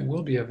assume it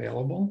will be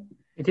available.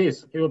 It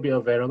is. It will be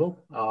available.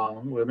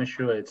 We'll make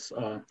sure it's,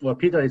 well,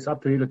 Peter, it's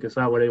up to you to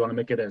decide whether you want to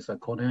make it as a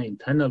Cornell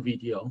internal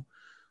video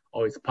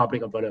or it's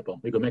public available.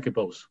 We can make it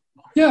both.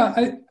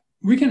 Yeah,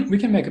 we can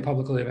make it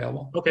publicly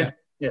available. Okay.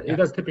 Yeah,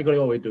 that's typically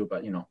what we do,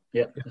 but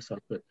that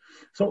sounds good.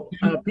 So,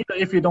 Peter,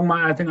 if you don't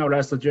mind, I think I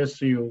would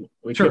suggest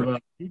we give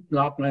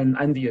Locke and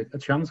Andy a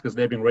chance because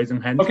they've been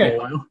raising hands for a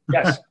while.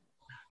 Yes.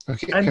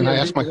 Okay. Andy,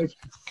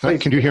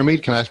 Can you hear me?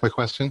 Can I ask my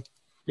question?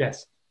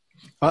 Yes.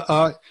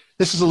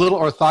 This is a little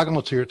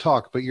orthogonal to your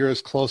talk, but you're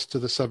as close to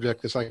the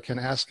subject as I can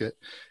ask it,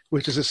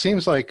 which is it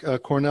seems like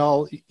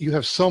Cornell, you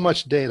have so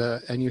much data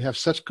and you have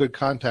such good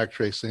contact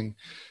tracing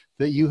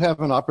that you have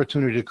an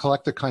opportunity to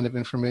collect the kind of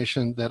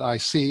information that I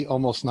see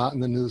almost not in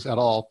the news at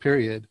all,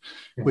 period,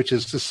 which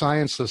is the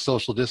science of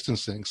social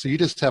distancing. So you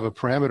just have a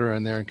parameter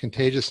in there in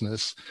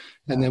contagiousness,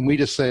 and then we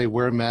just say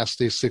wear masks,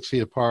 stay 6 feet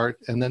apart,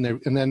 and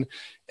then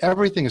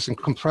everything is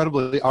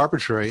incredibly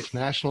arbitrary,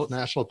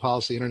 national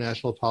policy,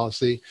 international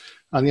policy.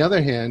 On the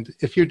other hand,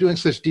 if you're doing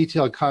such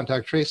detailed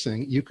contact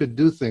tracing, you could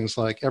do things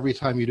like every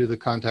time you do the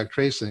contact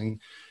tracing,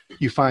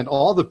 you find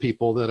all the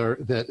people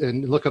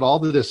and look at all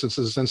the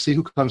distances and see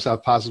who comes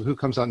out positive, who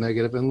comes out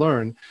negative, and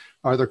learn,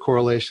 are there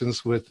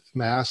correlations with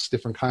masks,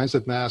 different kinds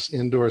of masks,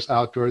 indoors,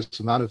 outdoors,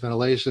 amount of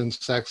ventilation,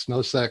 sex,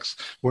 no sex,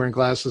 wearing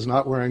glasses,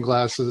 not wearing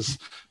glasses,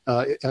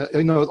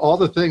 all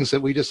the things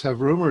that we just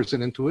have rumors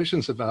and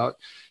intuitions about.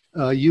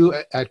 You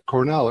at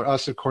Cornell, or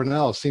us at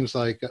Cornell, seems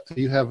like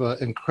you have an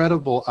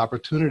incredible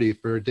opportunity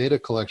for data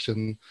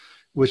collection,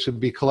 which would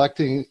be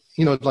collecting,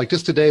 like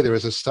just today there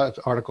was a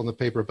article in the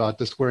paper about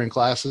does wearing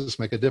glasses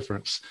make a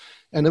difference?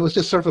 And it was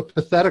just sort of a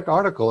pathetic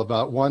article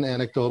about one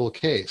anecdotal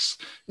case.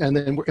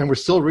 And we're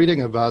still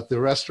reading about the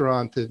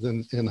restaurant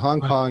in Hong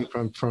Kong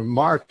from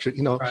March,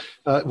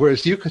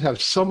 whereas you could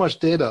have so much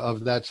data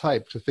of that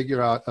type to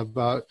figure out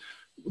about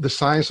the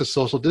science of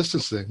social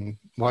distancing,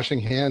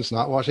 washing hands,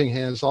 not washing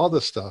hands, all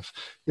this stuff.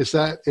 Is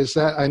that,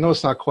 I know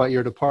it's not quite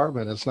your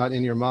department, it's not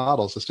in your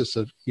models, it's just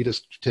you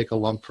just take a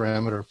lump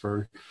parameter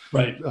for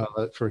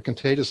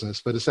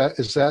contagiousness, but is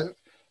that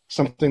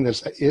something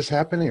that is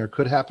happening or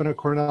could happen at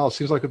Cornell? It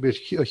seems like it would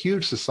be a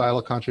huge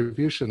societal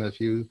contribution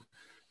if you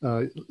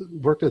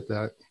worked at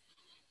that.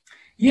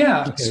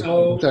 Yeah, okay.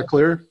 So is that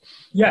clear?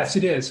 Yes,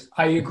 it is.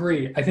 I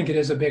agree. I think it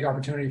is a big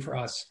opportunity for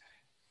us.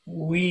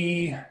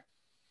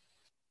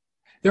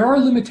 There are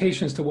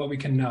limitations to what we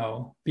can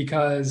know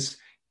because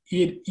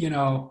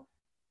the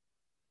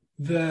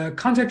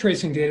contact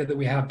tracing data that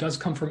we have does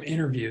come from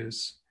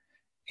interviews,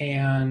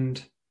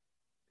 and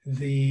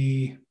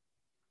those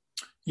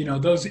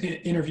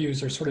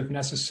interviews are sort of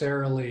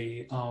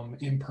necessarily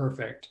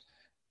imperfect.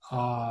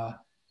 But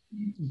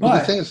the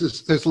thing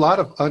is there's a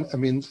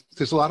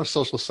lot of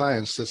social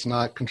science that's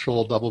not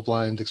controlled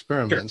double-blind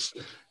experiments,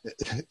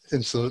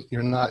 and so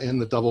you're not in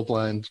the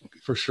double-blind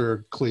for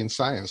sure clean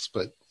science,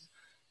 but.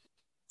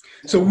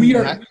 So we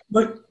are,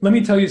 let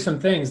me tell you some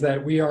things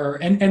that we are,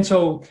 and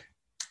so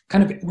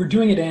kind of, we're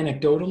doing it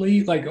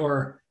anecdotally,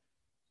 or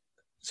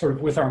sort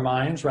of with our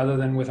minds rather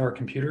than with our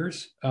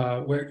computers,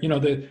 where,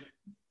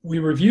 we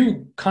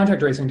review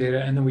contact tracing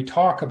data and then we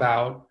talk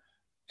about,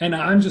 and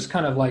I'm just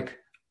kind of like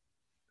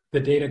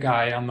the data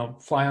guy on the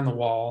fly on the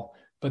wall,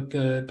 but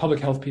the public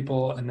health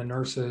people and the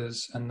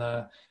nurses and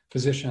the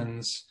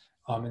physicians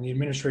and the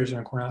administrators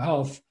in Cornell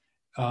Health,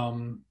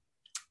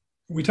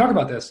 we talk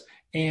about this.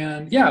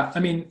 And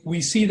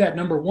we see that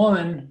number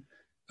one,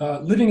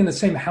 living in the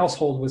same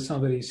household with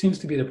somebody seems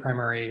to be the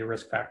primary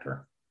risk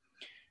factor.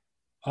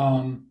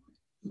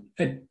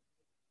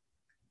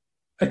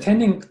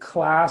 Attending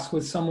class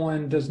with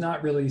someone does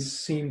not really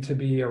seem to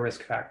be a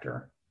risk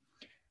factor.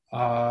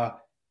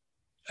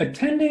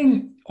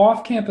 Attending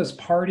off-campus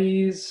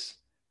parties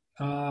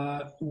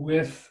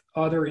with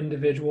other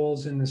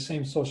individuals in the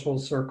same social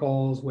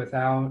circles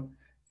without,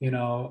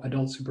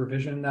 adult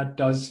supervision, that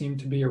does seem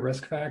to be a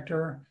risk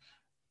factor.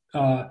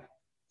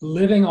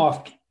 Living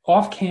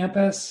off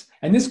campus,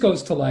 and this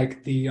goes to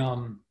like the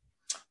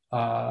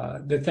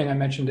thing I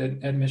mentioned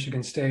at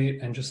Michigan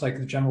State, and just like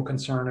the general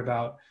concern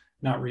about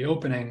not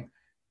reopening.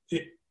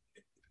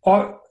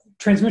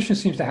 Transmission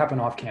seems to happen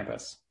off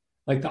campus.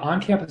 Like the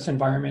on-campus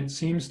environment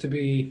seems to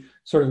be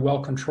sort of well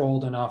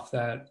controlled enough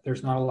that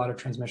there's not a lot of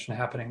transmission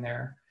happening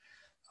there.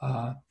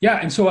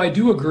 And so I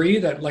do agree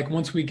that like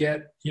once we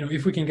get,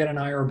 if we can get an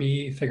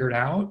IRB figured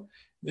out,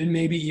 then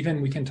maybe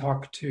even we can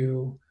talk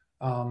to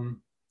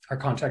our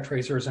contact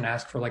tracers and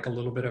ask for like a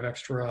little bit of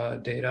extra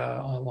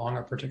data along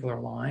a particular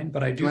line.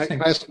 But I do think—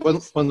 Can I ask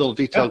one little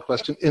detailed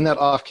question? In that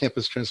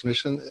off-campus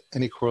transmission,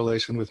 any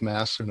correlation with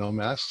masks or no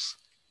masks?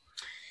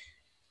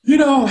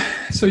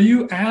 So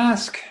you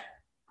ask,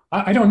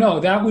 I don't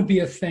know, that would be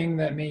a thing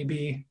that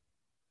maybe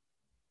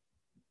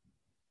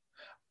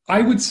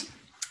I would,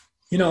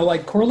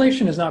 like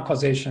correlation is not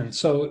causation.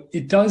 So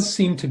it does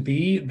seem to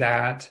be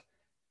that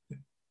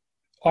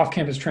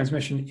off-campus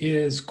transmission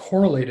is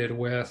correlated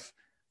with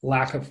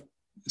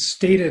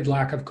stated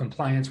lack of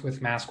compliance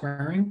with mask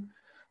wearing,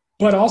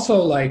 but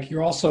also like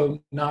you're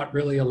also not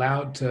really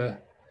allowed to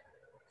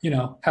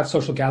have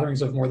social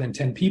gatherings of more than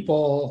 10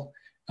 people,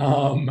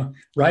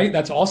 right?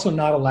 That's also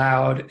not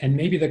allowed. And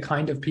maybe the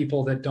kind of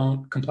people that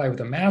don't comply with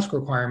the mask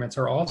requirements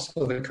are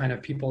also the kind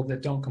of people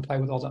that don't comply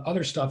with all the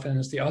other stuff. And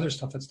it's the other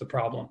stuff that's the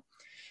problem.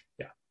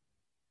 Yeah.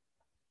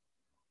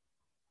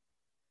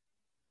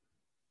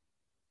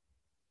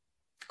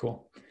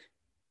 Cool.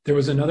 There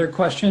was another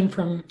question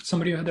from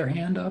somebody who had their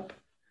hand up.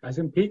 I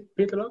think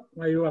Peter,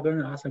 are you going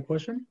to ask a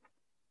question?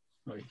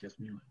 Oh, it's just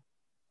me.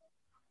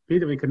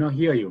 Peter, we cannot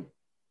hear you.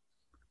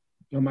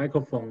 Your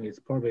microphone is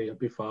probably a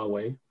bit far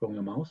away from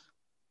your mouth.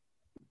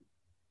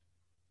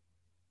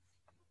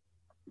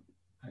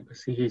 I can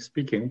see he's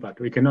speaking, but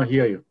we cannot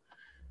hear you.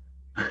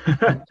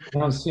 I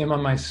don't see him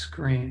on my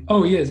screen.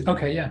 Oh, he is.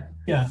 Okay, yeah.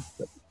 Yeah.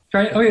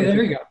 Right. Oh, yeah,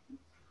 there you go.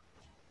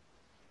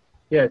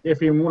 Yeah,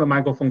 if you move the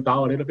microphone down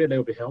a little bit, that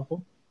would be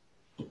helpful.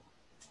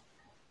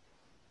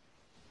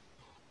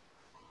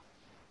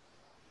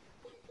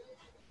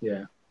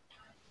 Yeah.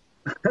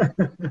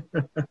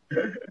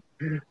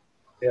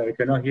 Yeah, we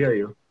cannot hear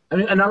you. I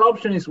mean, another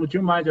option is, would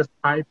you mind just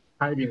type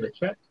in the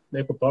chat?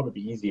 That would probably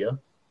be easier.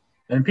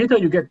 And Peter,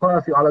 you get quite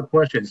a few other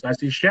questions. I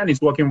see Shen is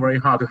working very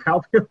hard to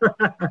help you.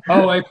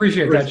 Oh, I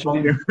appreciate that,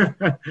 Shane.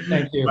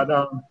 Thank you. But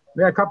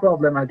there are a couple of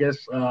them, I guess,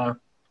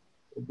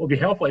 would be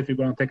helpful if you're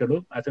going to take a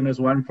look. I think there's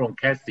one from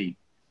Kathy.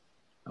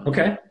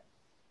 Okay.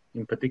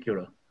 In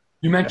particular.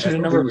 You mentioned a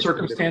number of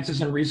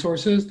circumstances and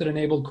resources that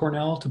enabled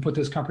Cornell to put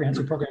this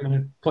comprehensive program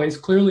in place.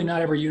 Clearly,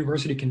 not every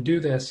university can do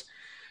this.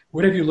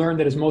 What have you learned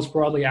that is most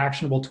broadly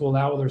actionable to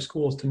allow other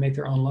schools to make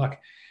their own luck?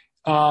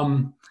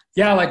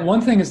 Yeah, like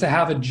one thing is to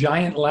have a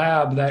giant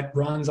lab that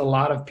runs a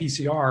lot of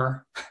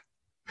PCR.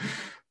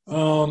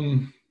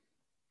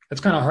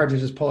 It's kind of hard to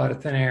just pull out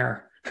of thin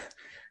air.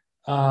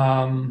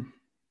 I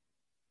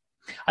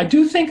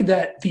do think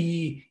that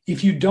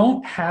if you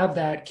don't have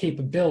that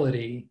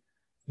capability,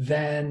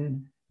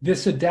 then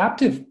this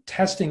adaptive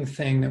testing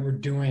thing that we're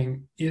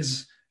doing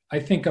is, I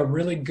think, a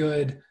really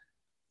good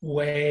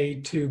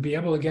way to be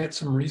able to get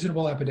some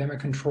reasonable epidemic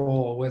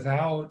control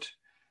without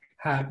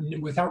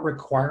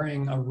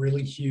requiring a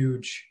really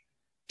huge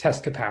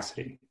test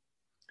capacity.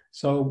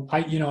 So I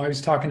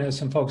was talking to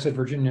some folks at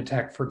Virginia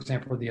Tech, for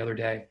example, the other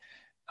day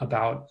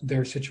about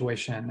their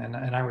situation,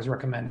 and I was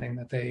recommending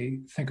that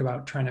they think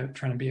about trying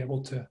to be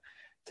able to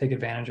take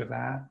advantage of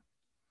that.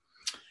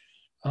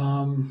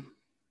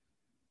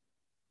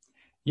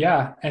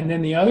 Yeah, and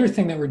then the other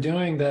thing that we're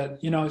doing that,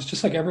 it's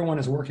just like everyone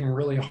is working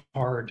really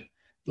hard.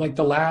 Like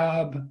the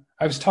lab,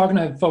 I was talking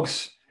to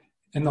folks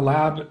in the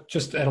lab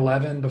just at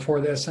 11 before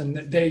this,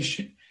 and they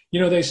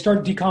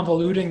start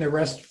deconvoluting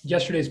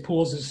yesterday's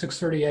pools at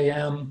 6:30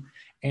 a.m.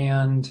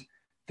 and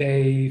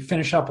they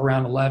finish up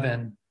around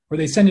 11, or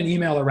they send an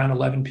email around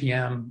 11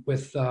 p.m.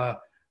 with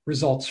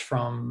results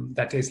from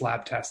that day's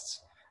lab tests.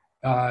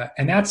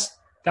 And that's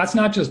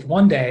not just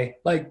one day.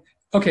 Like,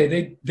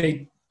 okay,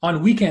 they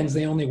on weekends,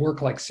 they only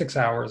work like 6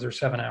 hours or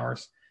 7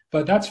 hours,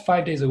 but that's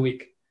 5 days a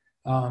week.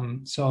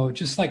 So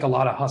just like a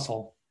lot of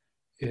hustle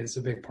is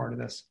a big part of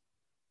this.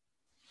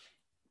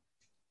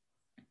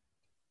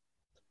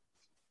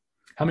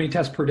 How many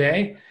tests per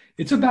day?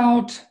 It's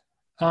about,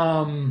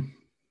 so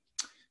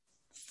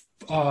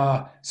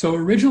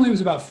originally it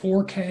was about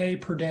 4K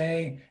per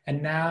day,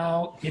 and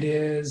now it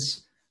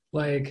is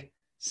like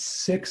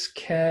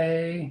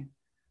 6K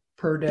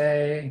per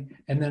day.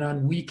 And then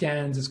on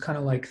weekends, it's kind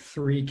of like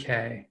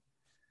 3K.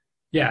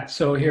 Yeah,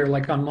 so here,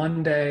 like on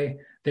Monday,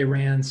 they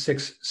ran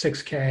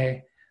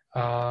 6K.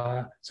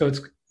 So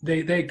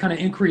they kind of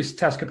increased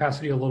test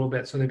capacity a little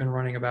bit. So they've been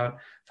running about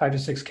 5 to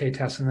 6K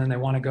tests, and then they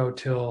want to go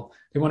to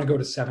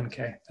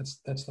 7K.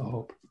 That's the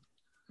hope.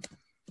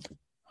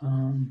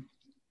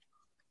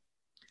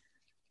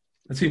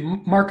 Let's see.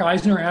 Mark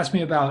Eisner asked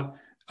me about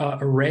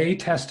array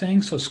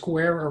testing. So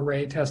square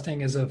array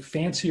testing is a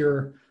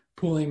fancier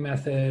pooling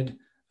method.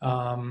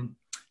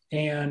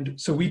 And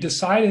so we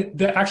decided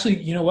that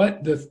actually, you know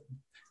what, the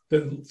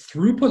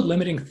throughput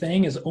limiting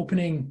thing is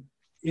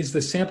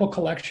the sample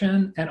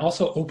collection and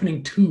also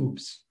opening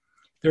tubes.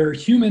 There are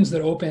humans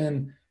that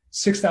open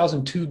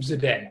 6,000 tubes a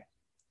day.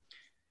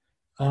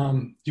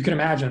 You can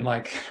imagine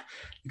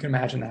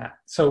that.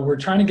 So we're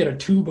trying to get a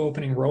tube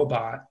opening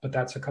robot, but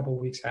that's a couple of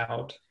weeks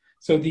out.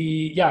 So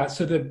the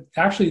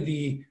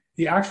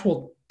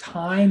actual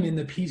time in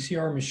the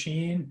PCR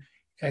machine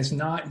has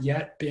not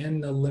yet been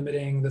the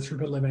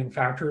throughput limiting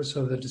factor.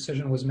 So the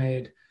decision was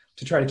made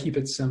to try to keep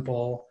it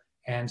simple.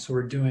 And so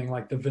we're doing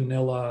like the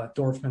vanilla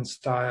Dorfman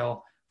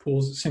style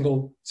pools,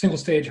 single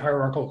stage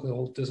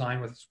hierarchical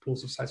design with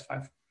pools of size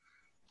 5.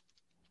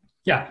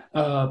 Yeah,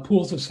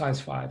 pools of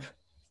size 5.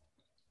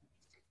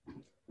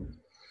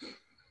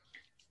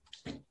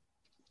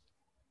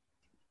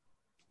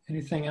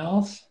 Anything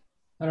else?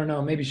 I don't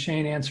know, maybe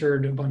Shane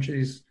answered a bunch of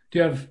these.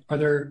 Are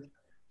there?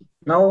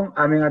 No,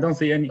 I mean, I don't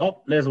see any.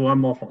 Oh, there's one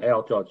more from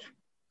L. George.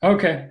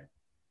 Okay.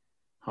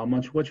 How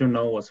much would you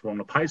know was from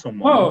the Python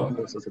model? Oh,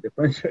 this is a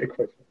differential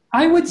equation.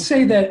 I would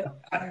say that,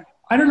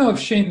 I don't know if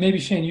Shane,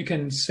 you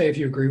can say if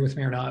you agree with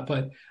me or not,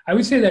 but I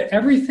would say that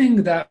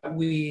everything that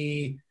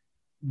we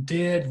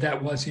did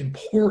that was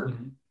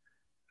important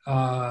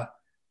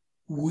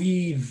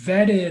we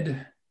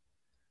vetted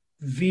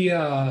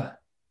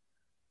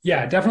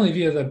definitely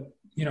via the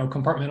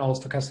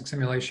compartmental stochastic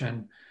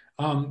simulation,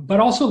 but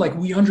also like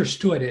we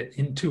understood it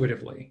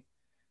intuitively,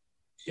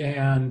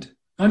 and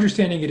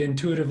understanding it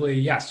intuitively,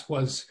 yes,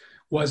 was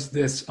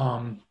this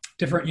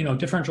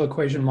differential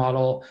equation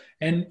model,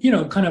 and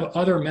kind of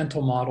other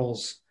mental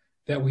models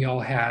that we all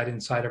had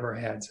inside of our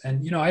heads.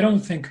 And I don't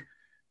think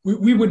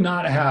we would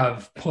not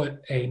have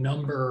put a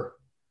number.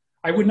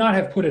 I would not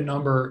have put a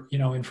number,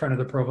 in front of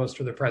the provost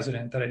or the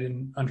president that I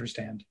didn't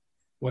understand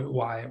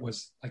why it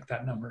was like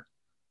that number.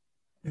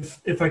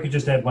 If I could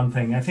just add one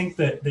thing, I think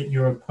that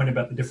your point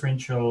about the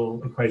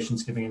differential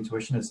equations giving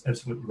intuition is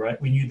absolutely right.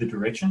 We knew the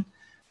direction.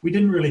 We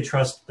didn't really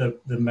trust the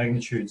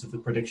magnitudes of the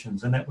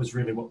predictions, and that was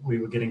really what we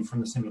were getting from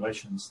the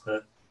simulations,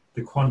 the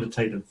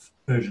quantitative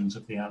versions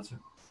of the answer.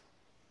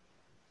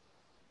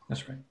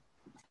 That's right.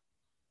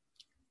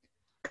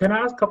 Can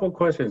I ask a couple of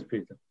questions,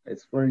 Peter?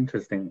 It's very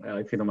interesting,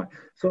 if you don't mind.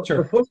 So sure.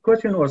 The first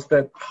question was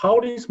that how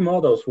these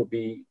models will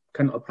be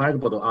kind of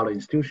applicable to other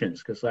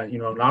institutions? Because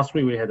last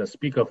week we had a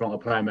speaker from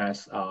Applied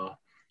Math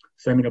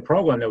seminar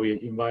program that we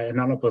invite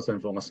another person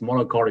from a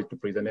smaller college to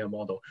present their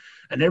model,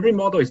 and every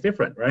model is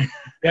different, right?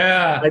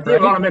 Yeah. I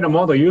think want to make a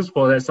model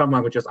useful that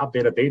someone could just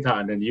update the data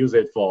and then use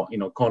it for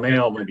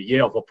Cornell, maybe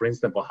Yale, for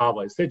Princeton, for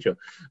Harvard, etc.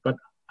 But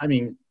I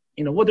mean,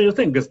 what do you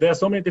think? Because there are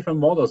so many different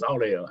models out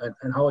there,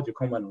 and how would you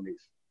comment on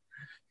this?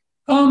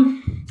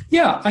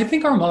 Yeah, I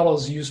think our model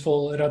is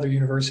useful at other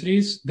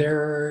universities.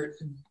 There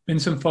have been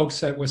some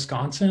folks at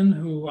Wisconsin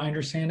who I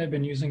understand have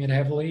been using it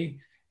heavily,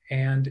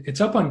 and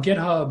it's up on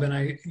GitHub,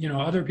 and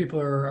other people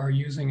are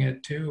using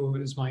it too,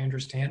 is my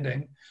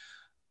understanding.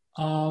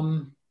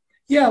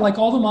 Yeah, like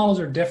all the models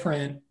are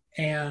different,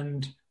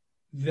 and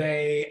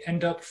they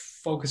end up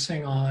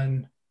focusing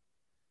on,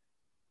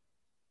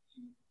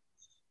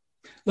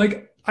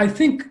 like, I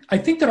think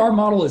that our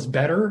model is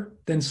better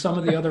than some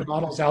of the other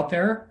models out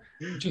there.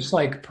 Just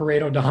like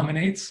Pareto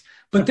dominates.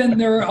 But then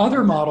there are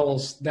other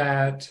models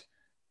that,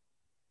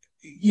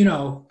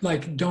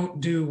 like don't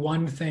do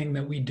one thing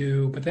that we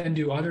do, but then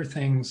do other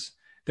things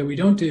that we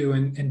don't do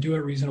and do it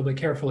reasonably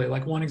carefully.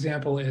 Like one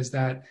example is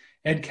that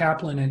Ed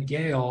Kaplan at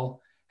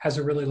Yale has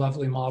a really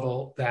lovely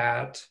model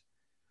that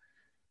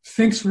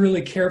thinks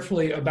really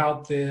carefully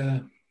about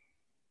the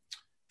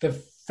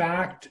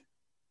fact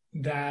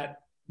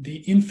that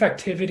the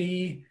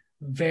infectivity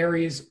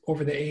varies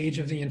over the age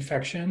of the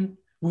infection.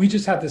 We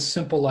just have this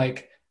simple,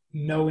 like,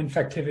 no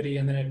infectivity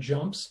and then it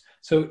jumps.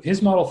 So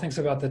his model thinks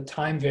about the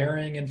time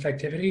varying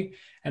infectivity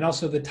and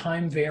also the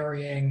time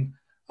varying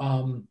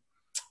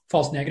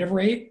false negative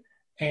rate.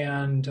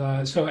 And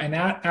and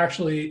that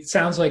actually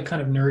sounds like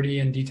kind of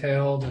nerdy and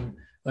detailed and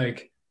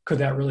like, could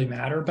that really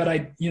matter?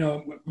 But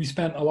we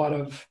spent a lot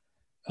of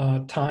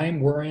time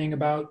worrying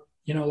about,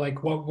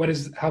 like what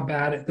is, how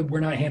bad,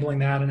 we're not handling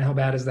that and how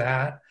bad is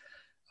that?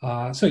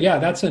 So yeah,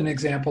 that's an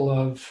example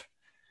of,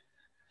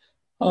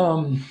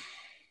 and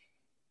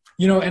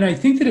I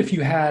think that if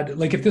you had,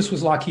 like, if this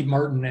was Lockheed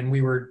Martin and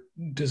we were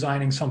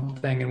designing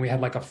something and we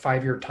had like a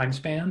 5-year time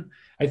span,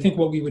 I think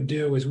what we would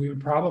do is we would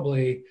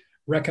probably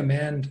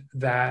recommend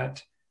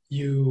that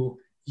you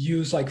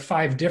use like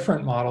 5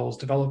 different models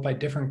developed by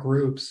different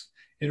groups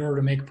in order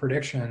to make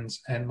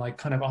predictions and like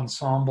kind of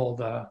ensemble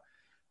the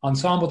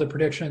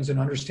predictions and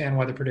understand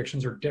why the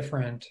predictions are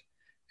different.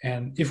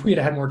 And if we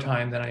had had more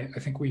time, then I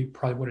think we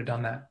probably would have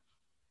done that.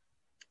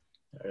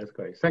 That's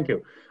great. Thank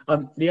you.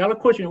 The other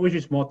question, which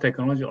is more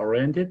technology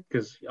oriented,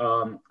 because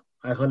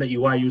I heard that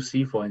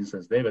UIUC, for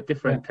instance, they have a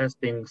different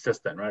testing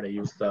system, right? They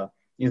use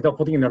instead of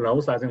putting in the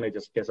nose, I think they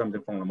just get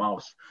something from the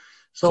mouse.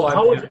 So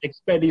how would you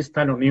expect these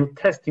kind of new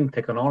testing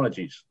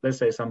technologies? Let's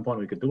say at some point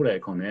we could do that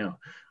at Cornell.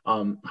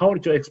 How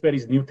would you expect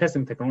these new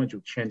testing technology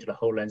to change the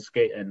whole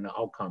landscape and the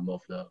outcome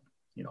of the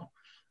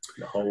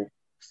whole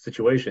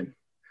situation?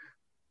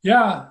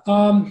 Yeah.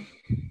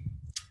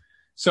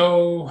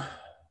 So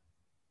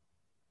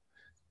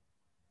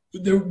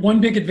the one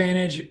big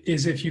advantage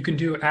is if you can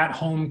do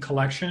at-home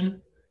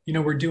collection.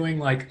 We're doing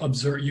like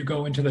you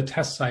go into the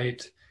test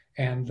site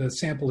and the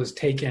sample is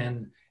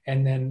taken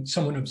and then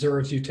someone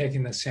observes you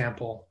taking the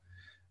sample.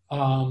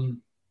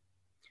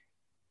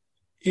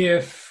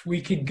 If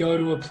we could go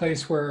to a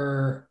place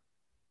where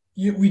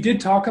we did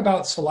talk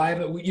about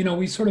saliva,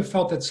 we sort of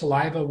felt that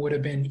saliva would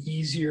have been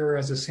easier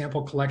as a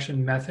sample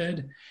collection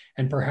method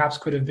and perhaps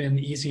could have been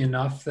easy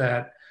enough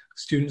that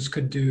students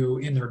could do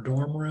in their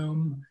dorm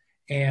room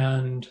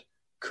and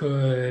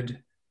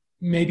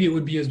maybe it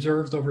would be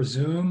observed over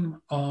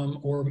Zoom,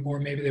 or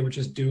maybe they would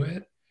just do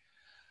it.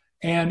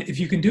 And if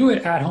you can do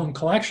it at home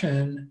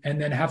collection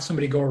and then have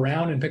somebody go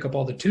around and pick up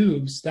all the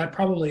tubes, that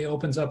probably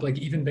opens up like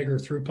even bigger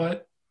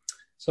throughput.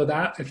 So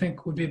that I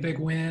think would be a big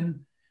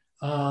win.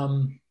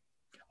 But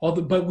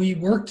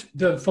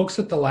the folks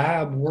at the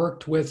lab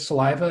worked with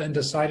saliva and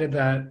decided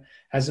that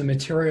as a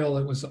material,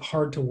 it was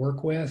hard to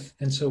work with.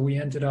 And so we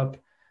ended up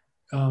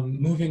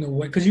moving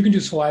away, because you can do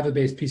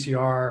saliva-based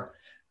PCR.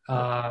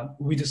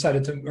 They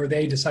decided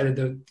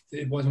that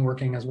it wasn't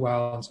working as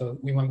well. And so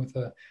we went with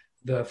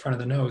the front of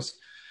the nose.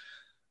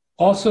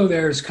 Also,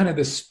 there's kind of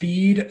the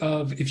speed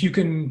of, if you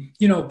can,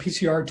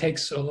 PCR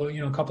takes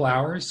a couple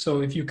hours.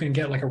 So if you can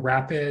get like a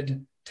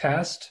rapid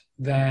test,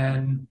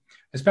 then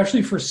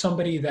especially for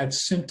somebody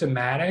that's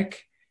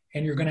symptomatic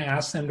and you're going to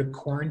ask them to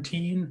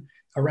quarantine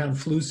around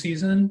flu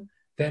season,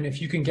 then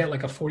if you can get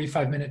like a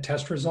 45-minute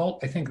test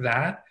result, I think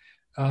that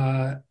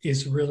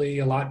is really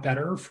a lot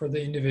better for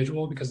the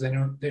individual because they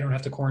don't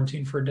have to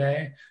quarantine for a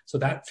day. So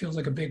that feels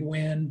like a big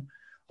win.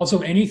 Also,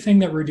 anything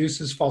that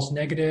reduces false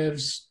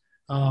negatives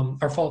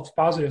or false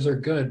positives are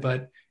good,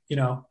 but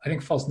I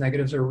think false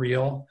negatives are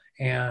real.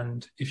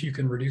 And if you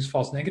can reduce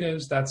false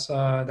negatives,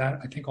 that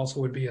I think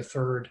also would be a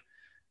third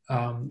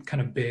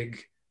kind of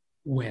big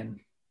win.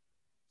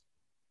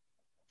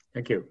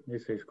 Thank you.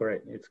 This is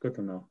great. It's good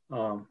to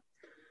know.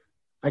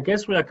 I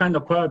guess we are kind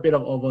of quite a bit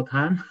of over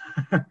time.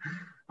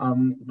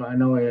 But I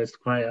know it's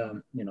quite,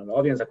 the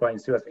audience are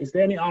quite serious. Is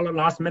there any other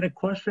last minute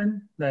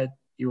question that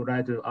you would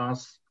like to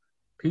ask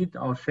Pete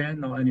or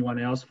Shen or anyone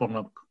else from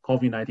the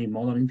COVID-19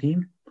 modeling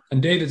team?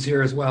 And David's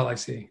here as well, I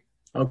see.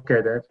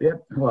 Okay, Dave. Yeah.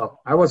 Well,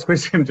 I was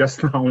with him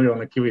just now. We were on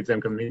the Q exam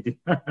committee.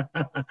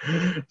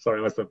 Sorry,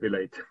 I was a bit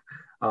late.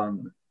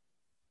 That's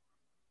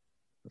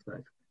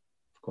nice.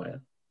 Quiet.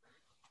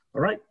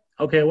 All right.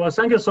 Okay. Well,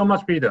 thank you so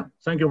much, Peter.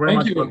 Thank you very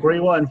much for a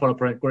great one and for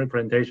a great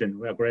presentation.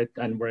 We are great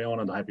and very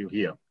honored to have you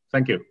here.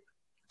 Thank you.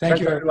 Thank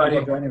you, everybody,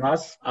 for joining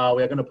us. We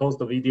are going to post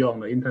the video on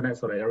the internet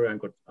so that everyone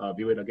could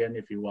view it again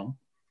if you want.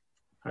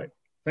 All right.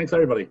 Thanks,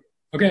 everybody.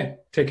 Okay.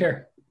 Take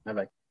care.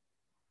 Bye-bye.